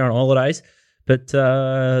Kelton there on holidays. But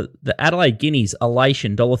the Adelaide Guineas,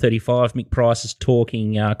 Elation, $1.35. Mick Price is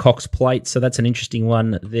talking Cox Plate, so that's an interesting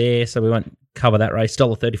one there. So we won't cover that race.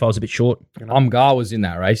 $1.35 is a bit short. Umgar was in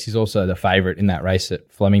that race. He's also the favourite in that race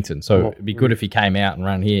at Flemington. So it'd be good if he came out and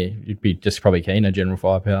ran here. You'd be just probably keen, a general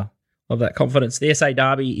firepower. Of that confidence. The SA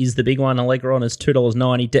Derby is the big one. Allegron is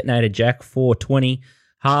 $2.90. Detonator Jack, $4.20.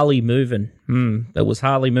 Harley Movin'. That was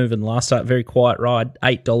Harley Movin' last start. Very quiet ride,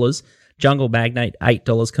 $8. Jungle Magnate,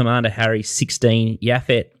 $8. Commander Harry, $16.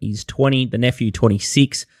 Yafet is $20. The Nephew,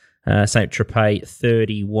 $26. St. Tropez,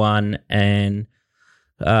 $31. And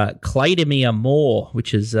Clademir Moore,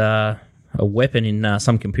 which is a weapon in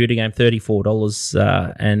some computer game,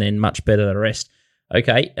 $34. And then much better the rest.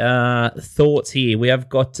 Okay, thoughts here. We have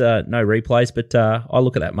got no replays, but I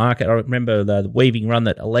look at that market. I remember the weaving run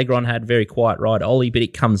that Allegron had, very quiet ride, Ollie, but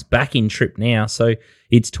it comes back in trip now. So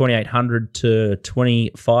it's 2,800 to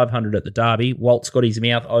 2,500 at the Derby. Walt's got his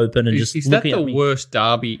mouth open and just looking at me. Is that the worst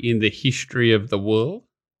Derby in the history of the world?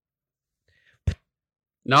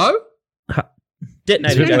 No?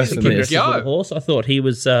 Detonator Jack's a than this. progressive little horse. I thought he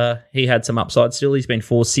was he had some upside still. He's been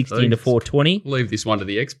 460 to 420. Leave this one to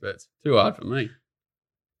the experts. Too hard for me.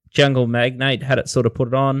 Jungle Magnate had it sort of put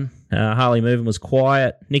it on. Harley Movin' was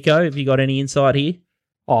quiet. Nico, have you got any insight here?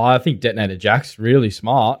 Oh, I think Detonator Jack's really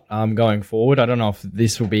smart going forward. I don't know if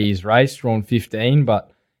this will be his race, drawn 15,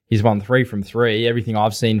 but he's won 3 from 3. Everything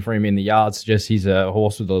I've seen from him in the yard suggests he's a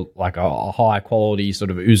horse with a high quality,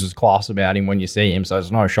 sort of oozes class about him when you see him, so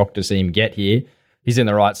it's no shock to see him get here. He's in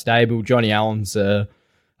the right stable. Johnny Allen's a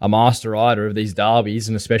master rider of these derbies,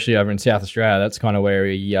 and especially over in South Australia, that's kind of where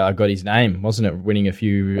he got his name, wasn't it? Winning a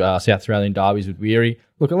few South Australian derbies with Weary.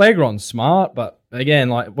 Look, Allegron's smart, but again,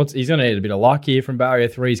 he's going to need a bit of luck here from Barrier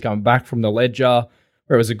 3. He's coming back from the Ledger,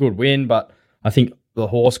 where it was a good win, but I think the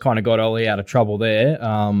horse kind of got Ollie out of trouble there.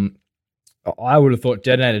 I would have thought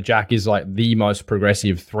Detonator Jack is like the most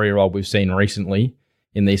progressive 3-year-old we've seen recently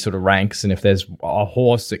in these sort of ranks, and if there's a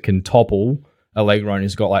horse that can topple Allegron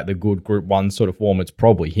who's got like the good Group 1 sort of form, it's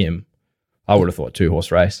probably him. I would have thought 2-horse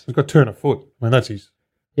race. He's got turn of foot. I mean, that's his.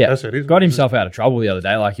 Yeah, that's it. Got himself out of trouble the other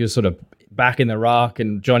day. Like he was sort of back in the ruck,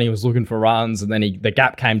 and Johnny was looking for runs, and then the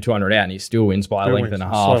gap came 200 out, and he still wins by a length and a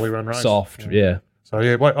half. Slowly run race. Soft, yeah. So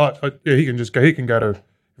yeah, he can just go. He can go to if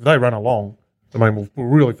they run along. I mean, we'll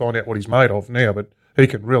really find out what he's made of now, but he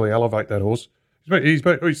can really elevate that horse. His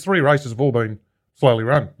 3 races have all been slowly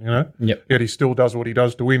run, you know. Yep. Yet he still does what he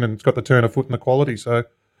does to win, and it's got the turn of foot and the quality. So,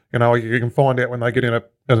 you know, you can find out when they get in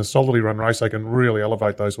a solidly run race, they can really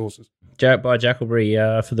elevate those horses. By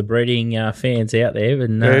Jacklebury for the breeding fans out there,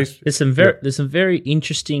 and there's some very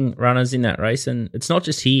interesting runners in that race, and it's not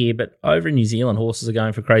just here, but over in New Zealand, horses are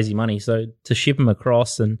going for crazy money. So to ship them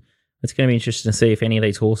across, and it's going to be interesting to see if any of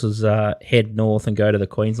these horses head north and go to the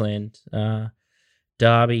Queensland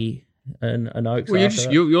Derby. And Oaks. Well,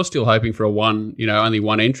 you're still hoping for only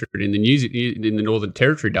one entrant in the Northern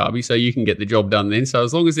Territory Derby, so you can get the job done then. So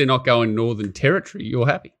as long as they're not going Northern Territory, you're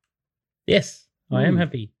happy. Yes, I am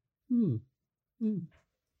happy.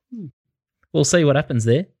 We'll see what happens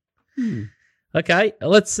there. Okay,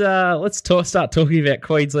 let's start talking about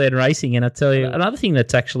Queensland racing, and I tell you another thing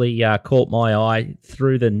that's actually caught my eye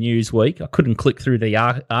through the news week. I couldn't click through the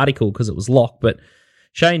article because it was locked, but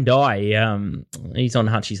Shane Dye, he's on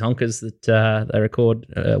Hutchie's Honkers that they record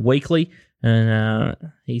weekly, and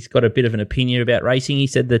he's got a bit of an opinion about racing. He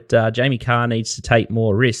said that Jamie Carr needs to take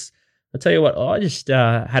more risks. I'll tell you what, I just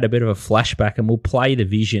had a bit of a flashback, and we'll play the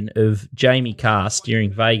vision of Jamie Carr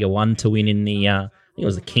steering Vega 1 to win in the, I think it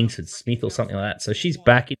was the Kingsford Smith or something like that. So she's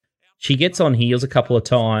back. She gets on heels a couple of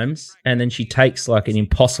times, and then she takes like an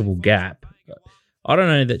impossible gap. I don't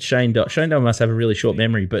know that Shane Dye must have a really short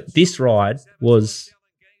memory, but this ride was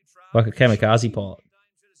like a kamikaze pilot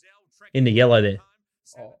in the yellow there.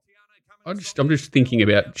 I'm just thinking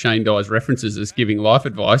about Shane Dye's references as giving life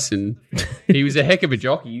advice, and he was a heck of a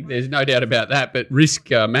jockey. There's no doubt about that, but risk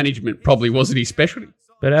management probably wasn't his specialty.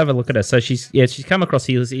 But have a look at her. So she's come across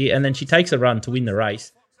heels here, and then she takes a run to win the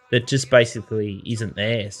race that just basically isn't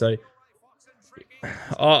there. So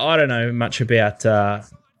I don't know much about.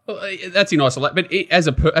 Well, that's in isolation, but as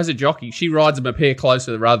a jockey, she rides them a pair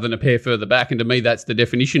closer rather than a pair further back, and to me, that's the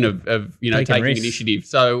definition of taking initiative.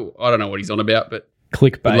 So I don't know what he's on about, but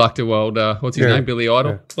clickbait. Good luck to what's his name, Billy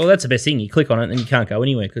Idol. Yeah. Well, that's the best thing. You click on it, and then you can't go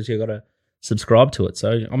anywhere because you've got to subscribe to it.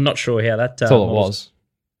 So I'm not sure how that's all it was.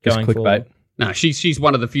 Going just clickbait. forward. No, she's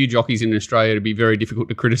one of the few jockeys in Australia to be very difficult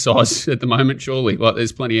to criticise at the moment. Surely, like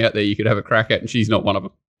there's plenty out there you could have a crack at, and she's not one of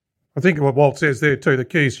them. I think what Walt says there too, the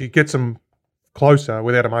key is she gets them closer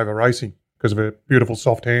without them over racing because of her beautiful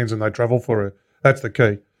soft hands and they travel for her. That's the key.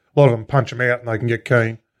 A lot of them punch them out and they can get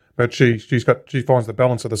keen. but she finds the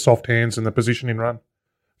balance of the soft hands and the positioning run.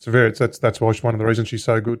 That's why she's one of the reasons she's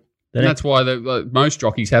so good. And that's why most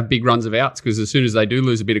jockeys have big runs of outs, because as soon as they do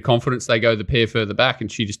lose a bit of confidence, they go the pair further back, and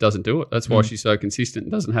she just doesn't do it. That's why she's so consistent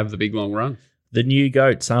and doesn't have the big long run. The new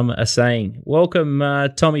goat, some are saying. Welcome,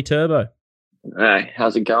 Tommy Turbo. Hey,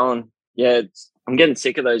 how's it going? Yeah, I'm getting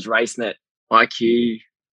sick of those RaceNet IQ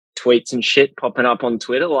tweets and shit popping up on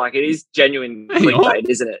Twitter. Like, it is genuine clickbait,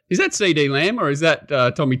 isn't it? Is that CD Lamb or is that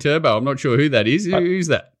Tommy Turbo? I'm not sure who that is. Who's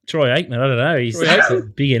that? Troy Aikman, I don't know. He's a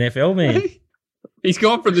big NFL man. He's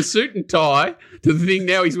gone from the suit and tie to the thing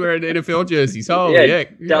now he's wearing NFL jerseys. Holy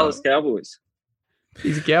heck. Dallas Cowboys.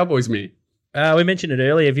 He's a Cowboys man. We mentioned it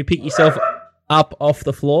earlier. If you pick yourself up off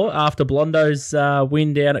the floor after Blondo's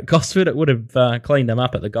win down at Gosford, it would have cleaned them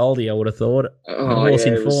up at the Goldie, I would have thought. Horse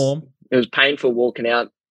in form. It was painful walking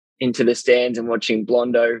out into the stands and watching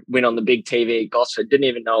Blondo win on the big TV at Gosford. Didn't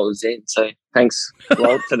even know it was in. So thanks,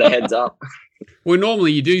 Walt, for the heads up. Well,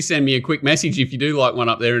 normally you do send me a quick message if you do like one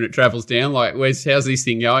up there and it travels down. Like, how's this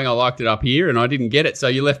thing going? I liked it up here and I didn't get it, so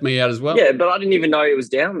you left me out as well. Yeah, but I didn't even know it was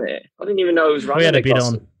down there. I didn't even know it was running. We had a bit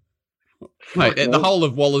Gosford. on. Mate, the whole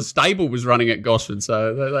of Waller's stable was running at Gosford,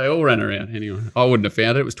 so they all ran around. Anyway, I wouldn't have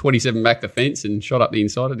found it. It was 27 back the fence and shot up the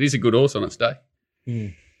inside. It is a good horse on its day.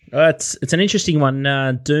 It's an interesting one,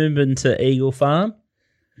 Doomben to Eagle Farm.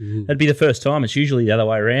 That'd be the first time. It's usually the other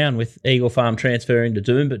way around, with Eagle Farm transferring to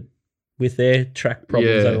Doomben with their track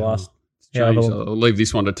problems over the last. I'll leave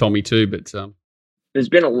this one to Tommy too, but there's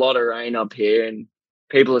been a lot of rain up here, and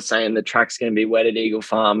people are saying the track's going to be wet at Eagle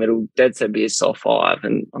Farm. It'll dead set be a soft 5,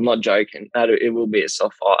 and I'm not joking. It will be a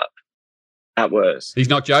soft 5 at worst. He's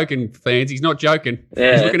not joking, fans. He's not joking.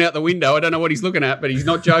 Yeah. He's looking out the window. I don't know what he's looking at, but he's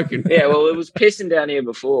not joking. Yeah, well, it was pissing down here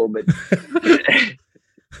before, but...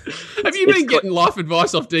 Have you been getting life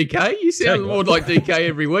advice off DK? You sound more like DK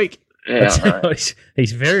every week. Yeah,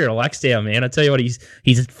 he's very relaxed now, man. I tell you what, he's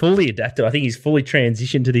fully adapted. I think he's fully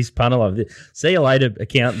transitioned to this punter life. See you later,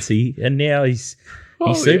 accountancy, and now he's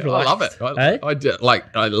super relaxed. I love it. I love it.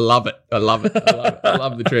 I love it. I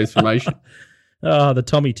love the transformation. Oh, the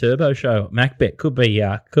Tommy Turbo show at MacBet could be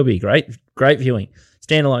great viewing.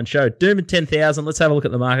 Standalone show. Doomben 10,000. Let's have a look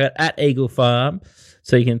at the market at Eagle Farm.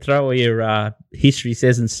 So you can throw all your history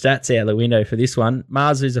says and stats out the window for this one.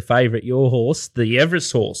 Marzu's a favourite. Your horse, the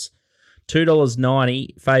Everest horse,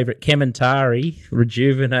 $2.90. Favourite Kementari,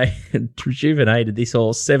 rejuvenated this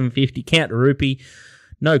horse, $7.50. Count Rupee,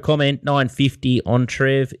 no comment. $9.50.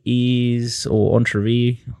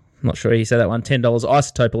 Entrevue. I'm not sure how you say that one. $10.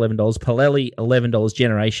 Isotope $11. Palelli $11.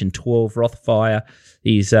 Generation $12. Rothfire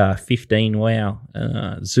is $15. Wow.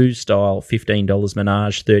 Zoo Style $15.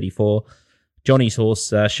 Menage $34. Johnny's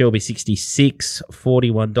horse, Shelby, $66,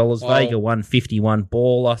 $41. Vega, $151.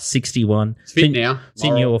 Baller, $61. It's fit now.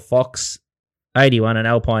 Senior Fox, $81. And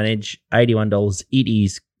Alpine Edge, $81. It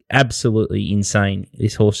is absolutely insane.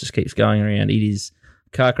 This horse just keeps going around. It is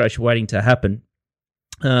car crash waiting to happen.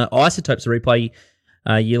 Isotope's a replay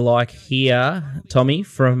you like here, Tommy,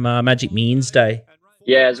 from Magic Millions Day.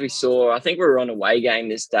 Yeah, as we saw, I think we were on a away game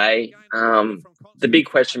this day. The big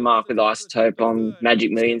question mark with Isotope on Magic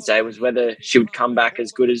Millions Day was whether she would come back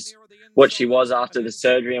as good as what she was after the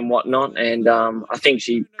surgery and whatnot. And I think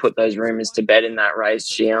she put those rumours to bed in that race.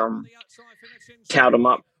 She towed them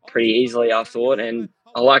up pretty easily, I thought. And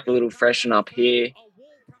I like a little freshen up here.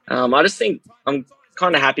 I just think I'm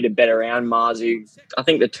kind of happy to bet around Marzu. I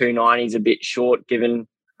think the 290 is a bit short given...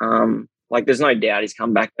 there's no doubt he's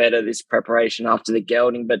come back better this preparation after the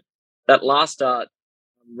gelding, but that last start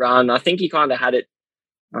run, I think he kind of had it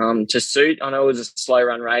to suit. I know it was a slow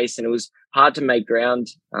run race and it was hard to make ground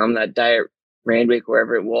that day at Randwick,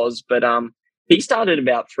 wherever it was, but he started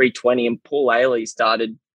about 320 and Paul Ailey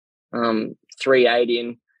started 380,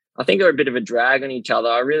 and I think they're a bit of a drag on each other.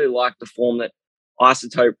 I really like the form that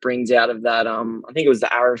Isotope brings out of that. I think it was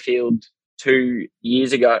the Arrowfield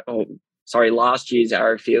last year's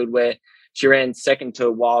Arrowfield, where she ran second to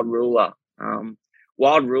Wild Ruler.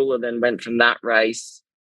 Wild Ruler then went from that race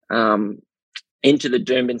into the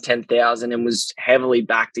Doomben 10,000 and was heavily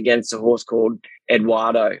backed against a horse called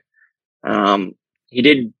Eduardo.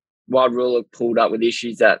 Wild Ruler pulled up with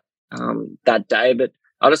issues that day, but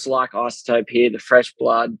I just like Isotope here, the fresh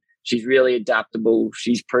blood. She's really adaptable.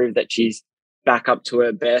 She's proved that she's back up to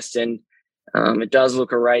her best, and it does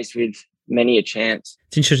look a race with many a chance.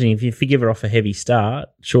 It's interesting, if you give her off a heavy start,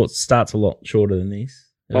 start's a lot shorter than this.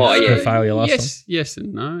 Failure last time. Yes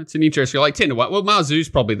and no. It's an interesting, 10-1. Well, Marzu's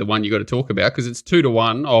probably the one you got to talk about because it's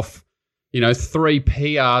 2-1 off, 3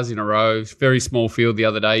 PRs in a row. Very small field the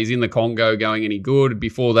other day. He's in the Congo going any good.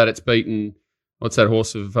 Before that, it's beaten what's that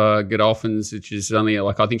horse of Godolphin's, which is only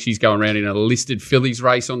I think she's going around in a listed fillies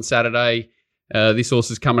race on Saturday. This horse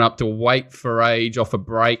is coming up to Weight for Age off a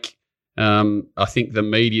break. I think the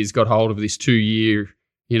media's got hold of this 2-year,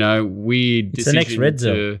 weird decision. It's the next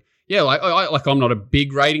Redzel. Yeah, I'm not a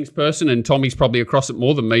big ratings person, and Tommy's probably across it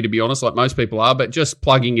more than me, to be honest, like most people are. But just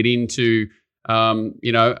plugging it into,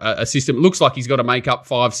 a system, looks like he's got to make up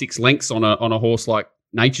 5-6 lengths on a horse like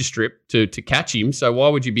Nature Strip to catch him. So why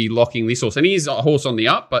would you be locking this horse? And he is a horse on the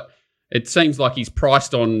up, but it seems like he's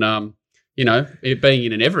priced on, it being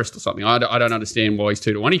in an Everest or something. I don't understand why he's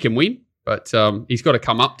 2-1. He can win, but he's got to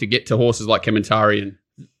come up to get to horses like Kementari. And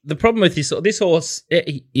the problem with this horse,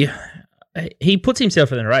 he puts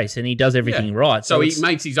himself in the race and he does everything right. So he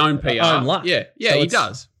makes his own PR. Own luck. Yeah, so he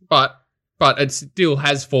does. But it still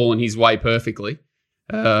has fallen his way perfectly.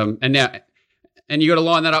 And you got to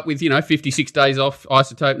line that up with, 56 days off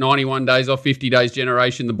Isotope, 91 days off, 50 days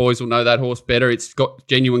Generation. The boys will know that horse better. It's got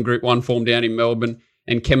genuine Group 1 form down in Melbourne.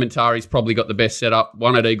 And Kementari's probably got the best setup.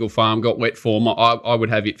 Won at Eagle Farm, got wet form. I would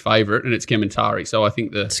have it favourite, and it's Kementari. So I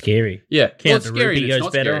think it's scary. Yeah, Count the Rupee goes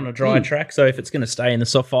better on a dry track. So if it's going to stay in the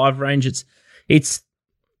soft 5 range, it's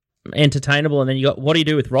entertainable. And then what do you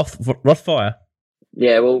do with Rothfire?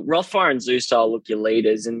 Yeah, well, Rothfire and Zoustyle look your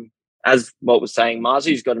leaders, and as what was saying,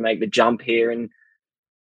 Marzu's got to make the jump here, and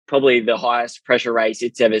probably the highest pressure race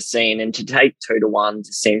it's ever seen. And to take 2-1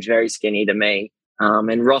 seems very skinny to me.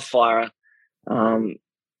 And Rothfire.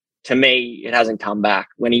 To me, it hasn't come back.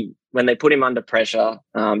 When they put him under pressure,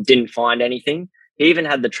 didn't find anything. He even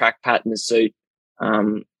had the track pat in the suit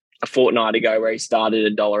a fortnight ago where he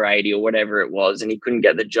started $1.80 or whatever it was, and he couldn't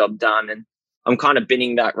get the job done. And I'm kind of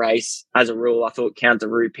binning that race as a rule. I thought Count de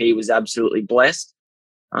Rupee was absolutely blessed.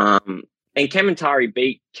 And Kementari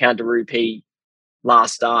beat Count de Rupee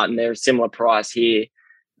last start, and they're a similar price here.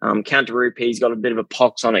 Count de Rupee's got a bit of a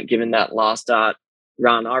pox on it given that last start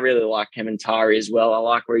run. I really like Kementari as well. I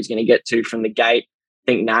like where he's going to get to from the gate.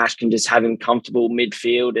 I think Nash can just have him comfortable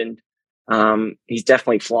midfield, and he's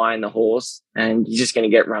definitely flying the horse, and he's just going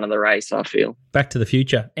to get run of the race, I feel. Back to the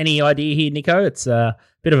Future. Any idea here, Nico? It's a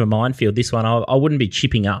bit of a minefield, this one. I wouldn't be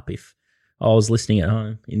chipping up if I was listening at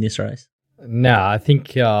home in this race. No, I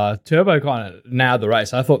think Turbo kind of nailed the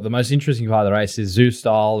race. I thought the most interesting part of the race is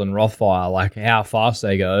Zoustyle and Rothfire, like how fast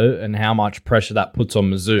they go and how much pressure that puts on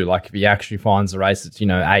Mizzou. Like if he actually finds the race that's,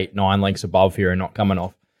 8-9 lengths above here and not coming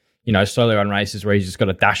off, slowly run races where he's just got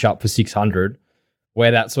to dash up for 600, where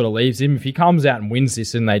that sort of leaves him. If he comes out and wins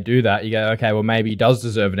this and they do that, you go, okay, well, maybe he does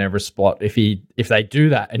deserve an Everest spot. If they do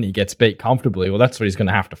that and he gets beat comfortably, well, that's what he's going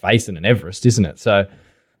to have to face in an Everest, isn't it? So,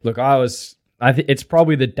 look, I think it's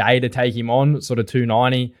probably the day to take him on, sort of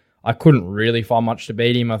 290. I couldn't really find much to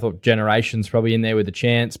beat him. I thought Generation's probably in there with a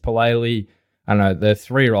chance. Palele, I don't know, the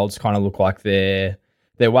 3-year-olds kind of look like they're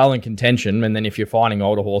well in contention. And then if you're finding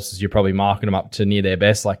older horses, you're probably marking them up to near their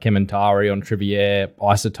best, like Kementari on Trivier,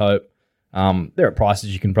 Isotope. There are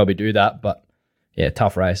prices you can probably do that, but yeah,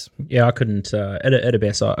 tough race. Yeah, I couldn't, at a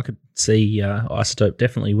best, I could see Isotope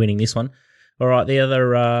definitely winning this one. All right, the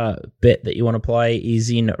other bet that you want to play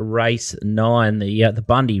is in race 9, the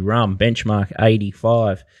Bundy Rum, benchmark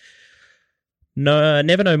 85. No,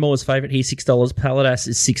 Never No More's favourite here, $6. Paladas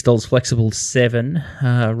is $6, flexible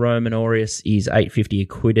 $7. Roman Aureus is $8.50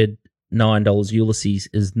 acquitted, $9. Ulysses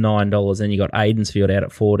is $9. Then you got Aidensfield out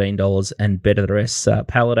at $14 and Better the Rest.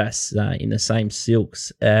 Paladas in the same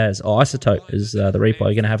silks as Isotope is the replay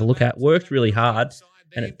you're going to have a look at. Worked really hard.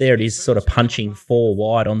 And there it is, sort of punching 4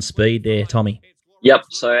 wide on speed there, Tommy. Yep.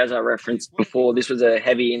 So as I referenced before, this was a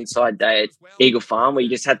heavy inside day at Eagle Farm where you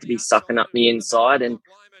just had to be sucking up the inside. And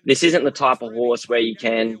this isn't the type of horse where you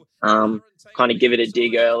can kind of give it a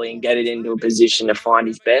dig early and get it into a position to find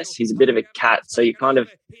his best. He's a bit of a cat. So you kind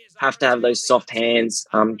of have to have those soft hands,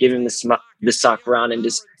 give him the suck run and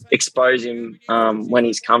just expose him when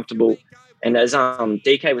he's comfortable. And as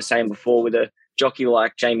DK was saying before, with a jockey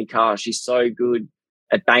like Jamie Carr, she's so good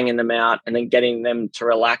at banging them out and then getting them to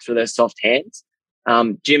relax with their soft hands.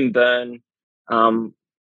 Jim Byrne,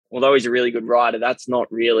 although he's a really good rider, that's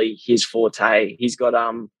not really his forte. He's got,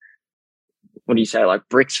 what do you say, like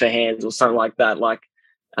bricks for hands or something like that. Like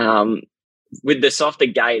with the softer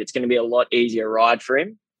gate, it's going to be a lot easier ride for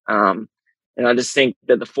him. And I just think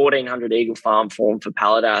that the 1400 Eagle Farm form for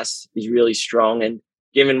Paladas is really strong. And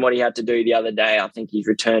given what he had to do the other day, I think he's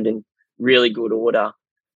returned in really good order.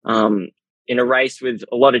 In a race with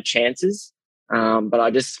a lot of chances. But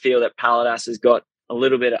I just feel that Paladas has got a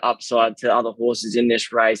little bit of upside to other horses in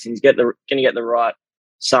this race. And he's going to get the right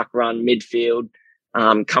suck run midfield,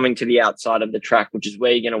 coming to the outside of the track, which is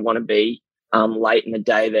where you're going to want to be late in the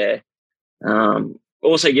day there.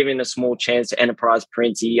 Also giving a small chance to Enterprise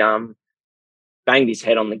Prince. He banged his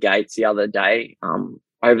head on the gates the other day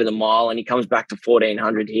over the mile, and he comes back to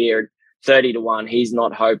 1,400 here, 30-1. He's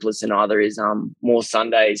not hopeless, and either is More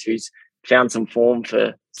Sundays, who's found some form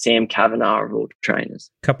for Sam Kavanagh of all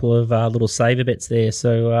trainers. Couple of little saver bets there.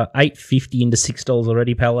 So $8.50 into $6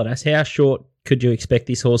 already, Paladas. How short could you expect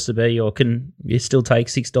this horse to be, or can you still take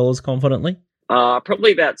 $6 confidently?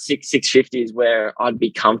 Probably about $6.50 is where I'd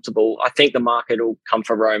be comfortable. I think the market will come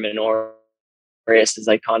for Roman Aureus, as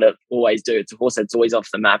they kind of always do. It's a horse that's always off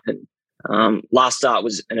the map, and last start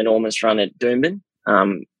was an enormous run at Doomben.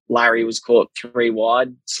 Larry was caught 3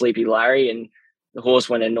 wide, Sleepy Larry, and the horse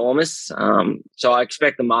went enormous. So I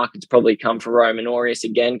expect the market to probably come for Roman Aureus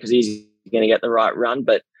again, because he's going to get the right run.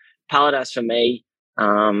 But Paladas, for me,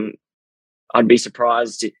 I'd be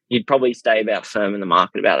surprised. He'd probably stay about firm in the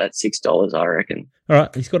market, about that $6, I reckon. All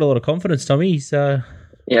right. He's got a lot of confidence, Tommy. He's yeah,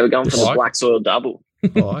 we're going for the Black Soil Double.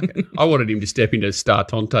 I like it. I wanted him to step into Star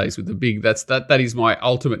Tontes with the big. That is my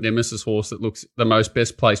ultimate nemesis horse that looks the most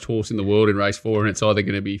best placed horse in the world in race 4, and it's either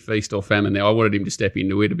going to be feast or famine. Now I wanted him to step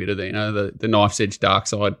into it a bit of the knife's edge dark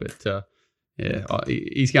side, but yeah,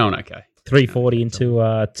 he's going okay. 340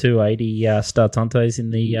 into 280 Star Tontes in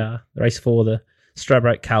the race 4, the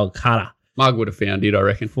Stradbroke Calcutta. Mug would have found it, I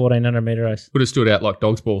reckon. 1,400 metre race. Would have stood out like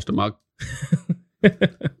dog's balls to Mug.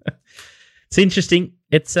 It's interesting.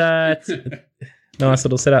 It's nice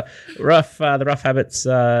little setup. The Rough Habits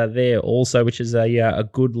there also, which is a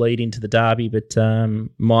good lead into the Derby, but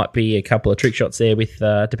might be a couple of trick shots there with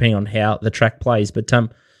depending on how the track plays. But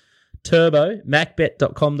Turbo,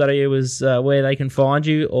 macbet.com.au is where they can find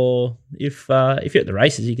you, or if you're at the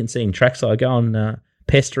races, you can see him trackside. Go and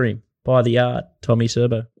pester him by the yard, Tommy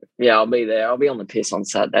Turbo. Yeah, I'll be there. I'll be on the piss on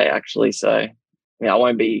Saturday, actually. So yeah, I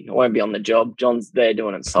won't be on the job. John's there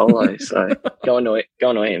doing it solo, so go annoy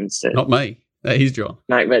him instead. Not me. He's John.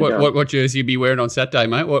 What jersey you be wearing on Saturday,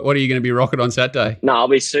 mate? What are you going to be rocking on Saturday? No, I'll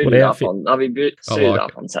be suited up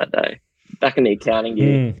on Saturday. Back in the accounting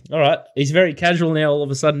gear. All right. He's very casual now, all of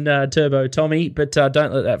a sudden, Turbo Tommy, but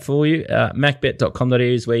don't let that fool you. Macbet.com.au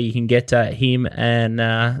is where you can get him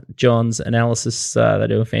and John's analysis. They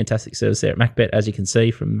do a fantastic service there at Macbet, as you can see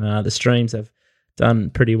from the streams. They've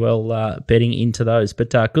done pretty well betting into those.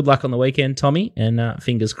 But good luck on the weekend, Tommy, and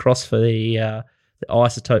fingers crossed for the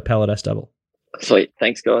Isotope Paladas double. Sweet.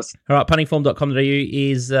 Thanks, guys. All right, puntingform.com.au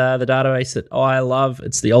is the database that I love.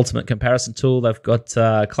 It's the ultimate comparison tool. They've got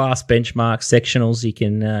class benchmarks, sectionals. You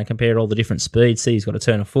can compare all the different speeds, see who's got a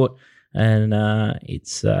turn of foot, and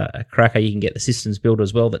it's a cracker. You can get the systems builder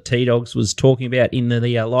as well that T-Dogs was talking about in the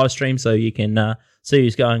live stream, so you can see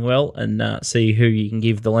who's going well and see who you can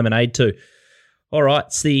give the lemonade to. All right,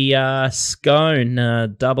 it's the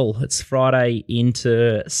Scone double. It's Friday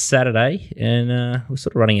into Saturday, and we're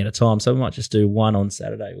sort of running out of time, so we might just do one on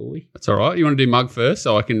Saturday, will we? That's all right. You want to do Mug first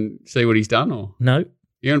so I can see what he's done? Or no?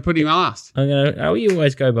 You're going to put him last? You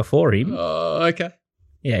always go before him. Okay.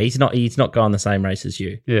 Yeah, he's not going the same race as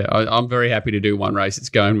you. Yeah, I'm very happy to do one race. It's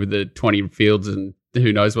going with the 20 fields and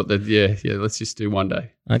who knows what let's just do one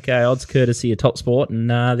day. Okay, odds courtesy of Top Sport, and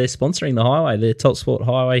they're sponsoring the Highway, the Top Sport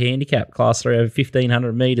Highway Handicap, Class 3 over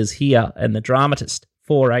 1,500 metres here, and the Dramatist,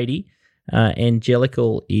 $4.80.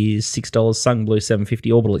 Angelical is $6, Sung Blue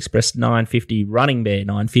 $7.50, Orbital Express $9.50, Running Bear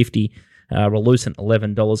 $9.50, Relucent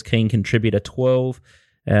 $11, Keen Contributor $12,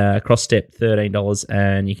 Cross Step $13,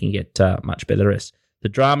 and you can get much better the rest. The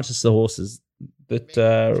Dramatist, the horses that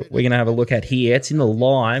we're going to have a look at here. It's in the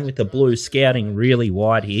line with the blue scouting really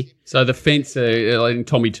wide here. So the fence, in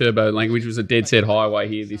Tommy Turbo language, was a dead set highway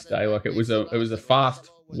here this day. Like it was a fast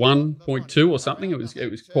 1.2 or something.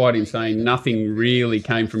 It was quite insane. Nothing really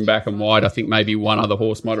came from back and wide. I think maybe one other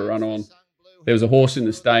horse might have run on. There was a horse in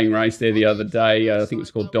the staying race there the other day. I think it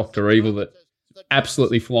was called Dr. Evil, that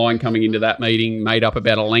absolutely flying coming into that meeting, made up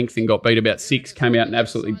about a length and got beat about 6, came out and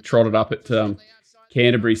absolutely trotted up at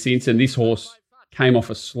Canterbury since. And this horse came off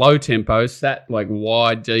a slow tempo, sat like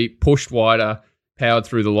wide, deep, pushed wider, powered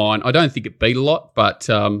through the line. I don't think it beat a lot, but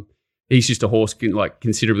he's just a horse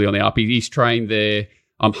considerably on the up. He's trained there.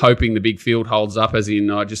 I'm hoping the big field holds up, as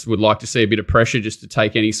in I just would like to see a bit of pressure just to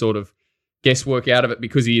take any sort of guesswork out of it,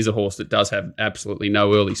 because he is a horse that does have absolutely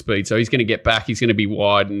no early speed. So he's going to get back. He's going to be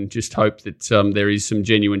wide, and just hope that there is some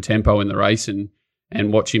genuine tempo in the race and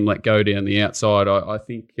watch him let go down the outside. I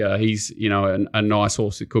think he's a nice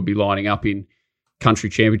horse that could be lining up in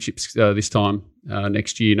country championships this time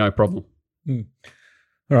next year, no problem.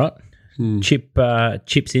 All right.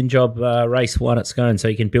 Chip's in job race 1 at Scone, so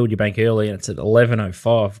you can build your bank early, and it's at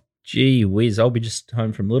 11:05. Gee whiz, I'll be just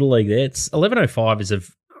home from Little League there. It's 11:05 is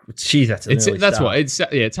that's an early that's start. why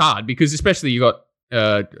it's hard, because especially you got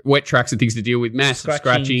wet tracks and things to deal with, massive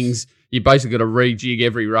scratchings. you basically got to rejig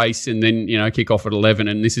every race and then, kick off at 11.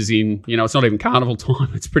 And this is in, it's not even carnival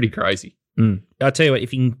time. It's pretty crazy. I'll tell you what,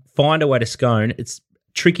 if you can find a way to Scone, it's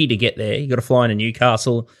tricky to get there. You got to fly into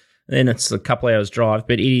Newcastle, then it's a couple of hours drive,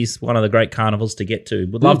 but it is one of the great carnivals to get to.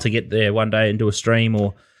 Would love to get there one day and do a stream,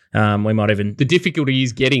 or we might even... The difficulty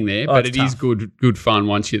is getting there, but it is good fun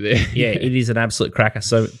once you're there. Yeah, it is an absolute cracker.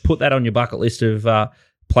 So put that on your bucket list of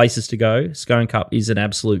places to go. Scone Cup is an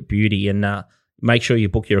absolute beauty, and make sure you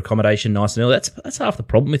book your accommodation nice and early. That's half the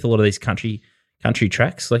problem with a lot of these country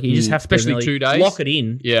tracks. Like, you just have to especially really 2 days. Lock it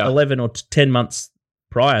in 11 or 10 months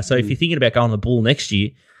prior. So if you're thinking about going to the Bull next year,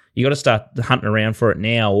 you got to start hunting around for it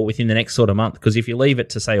now or within the next sort of month, because if you leave it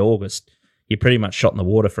to, say, August, you're pretty much shot in the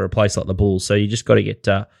water for a place like the Bull. So you just got to get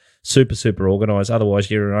super, super organised.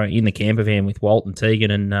 Otherwise, you're in the camper van with Walt and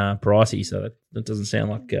Tegan and Brycey. So that doesn't sound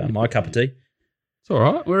like my cup of tea. It's all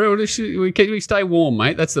right. We stay warm,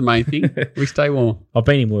 mate. That's the main thing. We stay warm. I've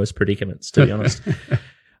been in worse predicaments, to be honest.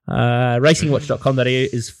 Racingwatch.com.au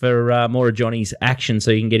is for more of Johnny's action,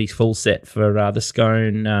 so you can get his full set for the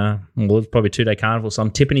Scone. It's probably 2-day carnival, so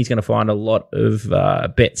I'm tipping he's going to find a lot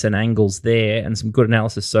of bets and angles there and some good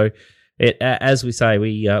analysis. So, as we say,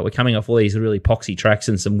 we're coming off all these really poxy tracks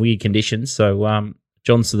and some weird conditions. So,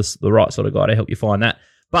 John's the right sort of guy to help you find that.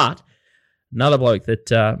 But another bloke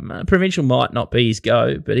that Provincial might not be his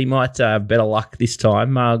go, but he might have better luck this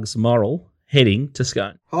time, Mugs Morrill, heading to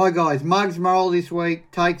Scone. Hi guys, Mugs Morrill this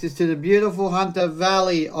week takes us to the beautiful Hunter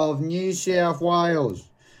Valley of New South Wales,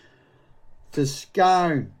 to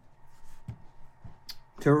Scone,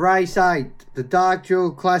 to race 8, the Dark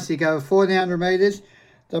Jewel Classic over 1,400 metres.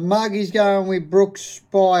 The Mug is going with Brooks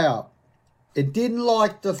Spire. It didn't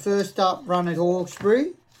like the first up run at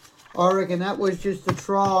Hawkesbury. I reckon that was just a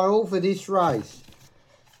trial for this race.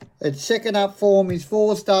 Its second up form is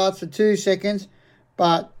 4 starts for 2 seconds,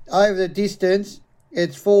 but over the distance,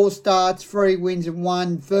 it's 4 starts, 3 wins and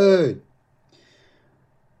 1/3.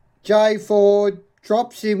 Jay Ford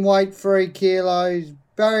drops in weight 3 kilos,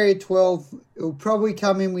 barrier 12. It'll probably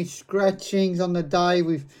come in with scratchings on the day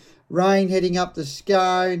with rain heading up the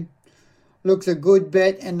Scone. Looks a good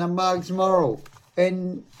bet, and the Mugs Morrill.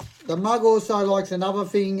 And the Mug also likes another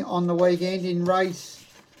thing on the weekend in race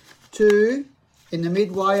 2 in the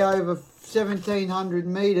midway over 1,700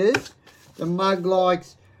 metres. The Mug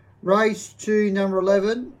likes race 2, number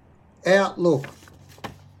 11, Outlook.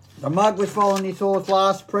 The Mug was following his horse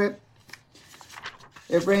last prep.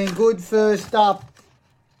 It ran good first up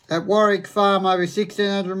at Warwick Farm over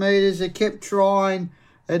 1,600 metres. It kept trying.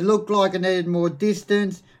 It looked like it needed more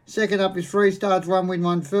distance. Second up is 3 starts, 1 win,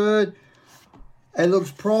 1/3. It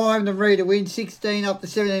looks primed and ready to win. 16 up to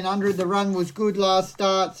 1,700. The run was good last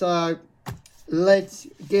start, so let's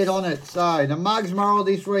get on it. So the Mugs Morrill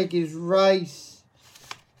this week is race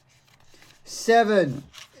 7,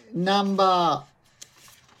 number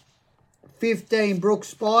 15, Brooks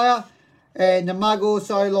Spire. And the Mug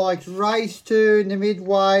also likes race 2 in the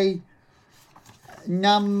midway,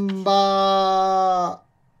 number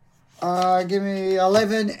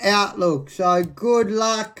 11, Outlook. So good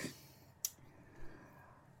luck.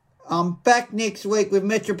 I'm back next week with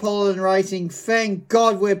Metropolitan Racing. Thank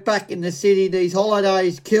God we're back in the city. These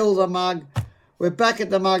holidays kill the Mug. We're back at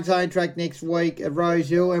the Mug's home track next week at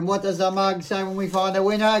Rosehill. And what does the Mug say when we find a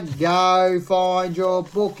winner? Go find your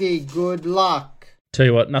bookie. Good luck. Tell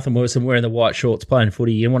you what, nothing worse than wearing the white shorts playing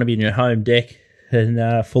footy. You want to be in your home deck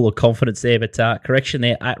and full of confidence there. But correction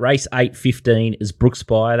there, at race 8:15 is Brooks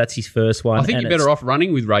Spire. That's his first one. I think you're better off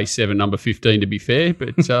running with race 7, number 15, to be fair.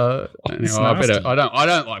 But I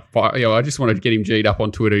don't like fire. I just wanted to get him G'd up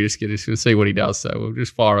on Twitter, just to see what he does. So we'll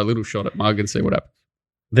just fire a little shot at Mug and see what happens.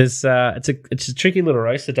 There's it's a tricky little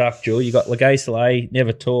race, the Dark Jewel. You got Legay Soleil,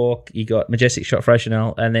 Never Talk, you got Majestic Shot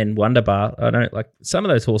Fractional, and then Wonderbar. I don't like some of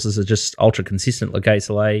those horses are just ultra consistent. Legay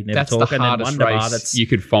Soleil, Never Talk, the and then hardest Wonderbar. race you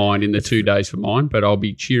could find in the 2 days for mine, but I'll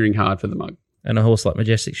be cheering hard for the Mug. And a horse like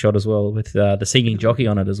Majestic Shot as well, with the singing jockey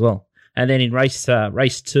on it as well. And then in race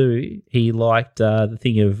 2, he liked the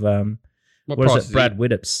thing of what is it? Brad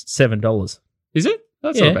Widdop's $7. Is it?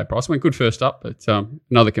 That's not a bad price. Went good first up, but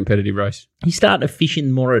another competitive race. He's starting to fish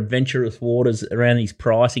in more adventurous waters around his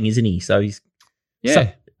pricing, isn't he? So he's...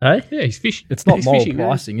 Yeah. Hey? Yeah, he's fishing. It's not he's moral fishing,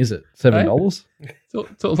 pricing, is it? $7?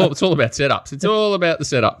 It's all about setups. It's all about the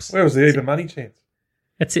setups. Where was the even money chance?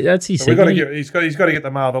 That's it. That's his. So he's got to get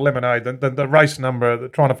the lemonade. The race number.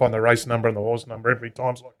 Trying to find the race number and the horse number every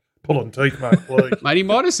time's like pulling teeth, mate. Please, mate. He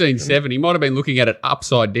might have seen 7. He might have been looking at it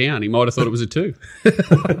upside down. He might have thought it was a 2.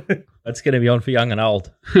 That's going to be on for young and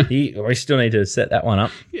old. We still need to set that one up.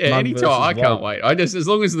 Yeah, Mug anytime. versus I can't Walt. wait. As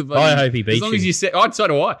long as the I hope he beats as long as you. you set. So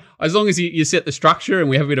do I. As long as you set the structure and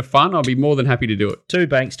we have a bit of fun, I'll be more than happy to do it. 2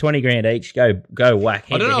 banks, 20 grand each. Go whack.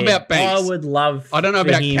 I don't know head-to-head. about banks. I would love. I don't know for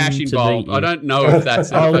about him cash to involved. beat you. I don't know if that's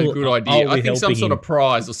a good idea. I'll I be think some helping sort him. of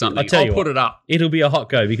prize or something. I'll tell you put what, it up. It'll be a hot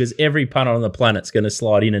go because every punter on the planet's going to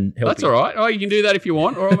slide in and help. That's you. all right. Oh, you can do that if you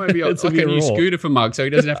want, or maybe I It's a can bit use raw. Scooter for Mug so he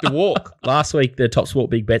doesn't have to walk. Last week, the Top Sport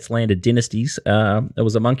Big Bets landed Dynasties. There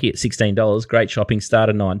was a monkey at $16. Great shopping start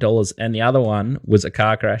at $9. And the other one was a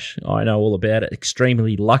car crash. I know all about it.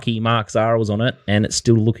 Extremely lucky Mark Zara was on it, and it's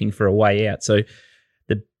still looking for a way out. So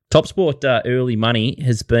the Top Sport early money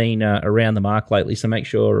has been around the mark lately, so make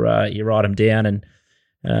sure you write them down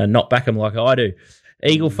and not back them like I do.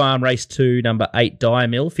 Eagle Farm Race 2, number 8,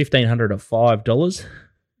 Diamill, $1,500 at $5.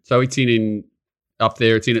 So it's in up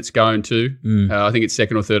there. It's in its going too. I think it's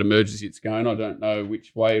second or third emergency it's going. I don't know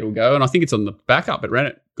which way it'll go. And I think it's on the backup. It ran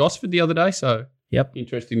at Gosford the other day. So Yep.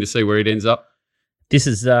 interesting to see where it ends up. This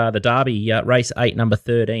is the Derby, race 8, number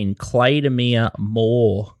 13, Clademere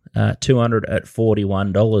Moor, $200 at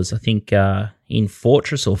 $41. I think in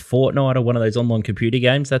Fortress or Fortnite or one of those online computer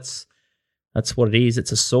games, that's what it is.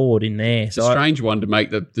 It's a sword in there. It's a strange one to make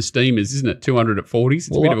the steamers, isn't it? 200 at 40s.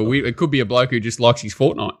 It's a bit of a weird. It could be a bloke who just likes his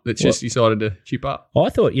Fortnite that's just decided to chip up. I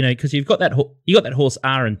thought, because you've got that horse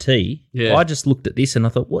R&T. Yeah. I just looked at this and I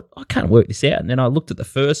thought, what? I can't work this out. And then I looked at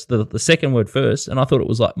the second word first, and I thought it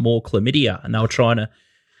was like more chlamydia, and they were trying to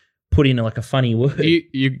put in like a funny word.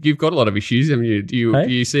 You've got a lot of issues, haven't you? Do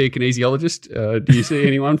you see a kinesiologist? Do you see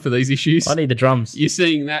anyone for these issues? I need the drums. You're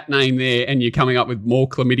seeing that name there, and you're coming up with more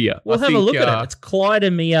chlamydia. Well, have a look at it. It's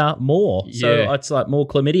Clydemere Moor. So Yeah. it's like more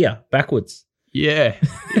chlamydia backwards. Yeah,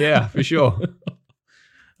 for sure.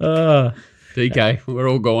 DK, we're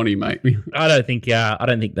all gone here, mate. I don't think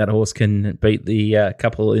that horse can beat the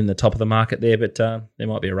couple in the top of the market there, but there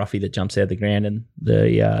might be a roughie that jumps out of the ground, and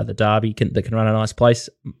the Derby that can run a nice place.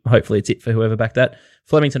 Hopefully, it's it for whoever backed that.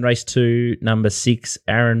 Flemington Race 2, number 6,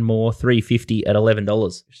 Aaron Moore, $350 at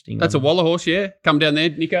 $11. That's a Waller horse, yeah. Come down there,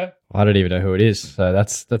 Nico. I don't even know who it is, so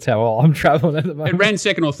that's how well I'm travelling at the It moment. ran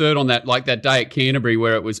second or third on that day at Canterbury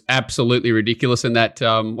where it was absolutely ridiculous. And that,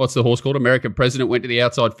 what's the horse called? American President went to the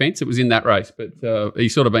outside fence. It was in that race, but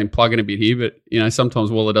he's sort of been plugging a bit here. But,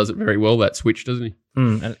 sometimes Waller does it very well, that switch, doesn't he?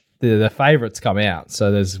 And the favourites come out,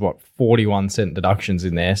 so there's 41-cent deductions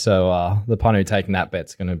in there. So the punter taking that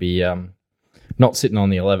bet's going to be not sitting on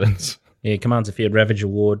the 11s. Yeah, Commands a Field, Ravage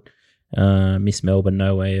Award, Miss Melbourne,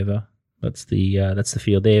 No Way Ever. That's the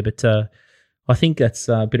field there. But I think that's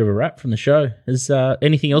a bit of a wrap from the show. Is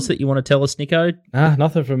anything else that you want to tell us, Nico?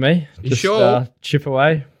 Nothing from me. You sure? Chip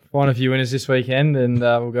away, find a few winners this weekend, and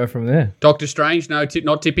we'll go from there. Doctor Strange, not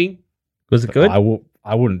tipping. Was it good?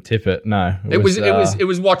 I wouldn't tip it. No, It was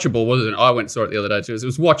watchable, wasn't it? I went and saw it the other day too. It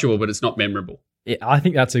was watchable, but it's not memorable. Yeah, I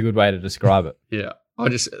think that's a good way to describe it. Yeah,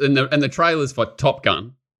 and the trailers for Top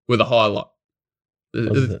Gun were the highlight.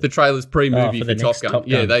 The trailers pre-movie for for the Top next Gun. Top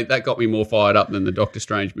Yeah, Gun. that got me more fired up than the Doctor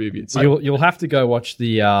Strange movie itself. You'll have to go watch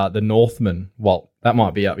the Northman. Well, that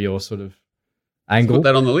might be up your sort of angle. Put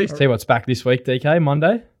that on the list. See what's back this week, DK,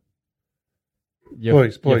 Monday.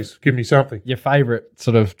 Please, give me something. Your favourite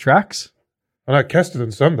sort of tracks. I know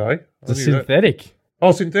Casterton Sunday. The synthetic.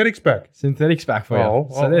 Oh, Synthetic's back. Synthetic's back for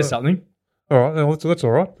you. So there's something. All right, well, that's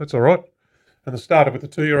all right. That's all right. And it started with the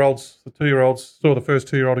 2-year-olds. The 2-year-olds saw the first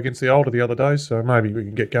 2-year-old against the older the other day, so maybe we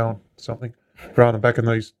can get going something rather than backing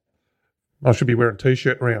these. I should be wearing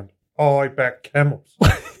T-shirt round. I back camels.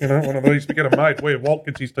 One of these. We get them made where Walt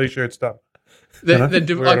gets his T-shirts done. I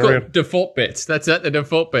got default bets. That's it. The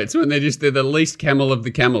default bets when they're the least camel of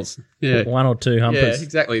the camels. Yeah, One or two humpers. yeah,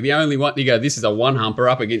 exactly. The only one you go. This is a one humper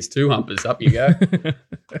up against two humpers. Up you go.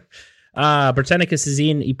 Britannicus is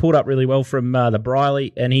in. He pulled up really well from the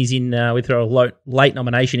Briley, and he's in with a late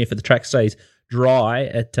nomination if the track stays dry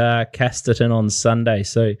at Casterton on Sunday.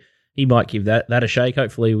 So he might give that a shake.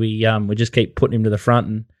 Hopefully, we just keep putting him to the front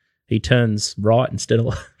and he turns right instead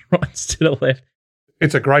of left.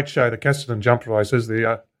 It's a great show, the Casterton Jump Races,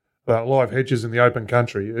 the live hedges in the open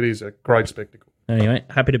country. It is a great spectacle. Anyway,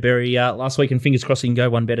 happy to bury last week, and fingers crossed he can go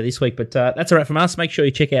one better this week. But that's all right from us. Make sure you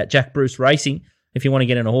check out Jack Bruce Racing. If you want to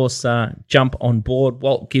get in a horse, jump on board.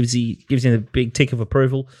 Walt gives him the big tick of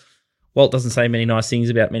approval. Walt doesn't say many nice things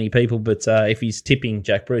about many people, but if he's tipping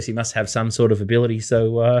Jack Bruce, he must have some sort of ability.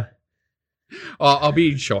 So I'll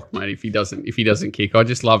be in shock, mate, if he doesn't kick. I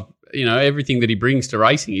just love everything that he brings to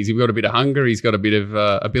racing. He's got a bit of hunger, he's got a bit of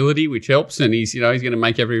ability, which helps, and he's going to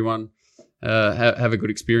make everyone have a good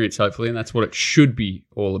experience, hopefully, and that's what it should be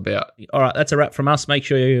all about. All right, that's a wrap from us. Make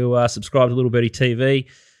sure you subscribe to Little Birdie TV.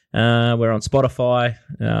 We're on Spotify.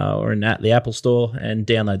 We're in the Apple Store, and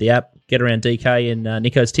download the app. Get around DK and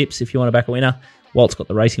Nico's tips if you want to back a winner. Walt's got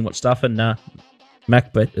the Racing Watch stuff, and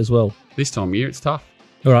MacBet as well. This time of year, it's tough.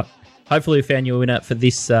 All right. Hopefully we found you a winner for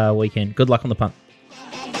this weekend. Good luck on the punt.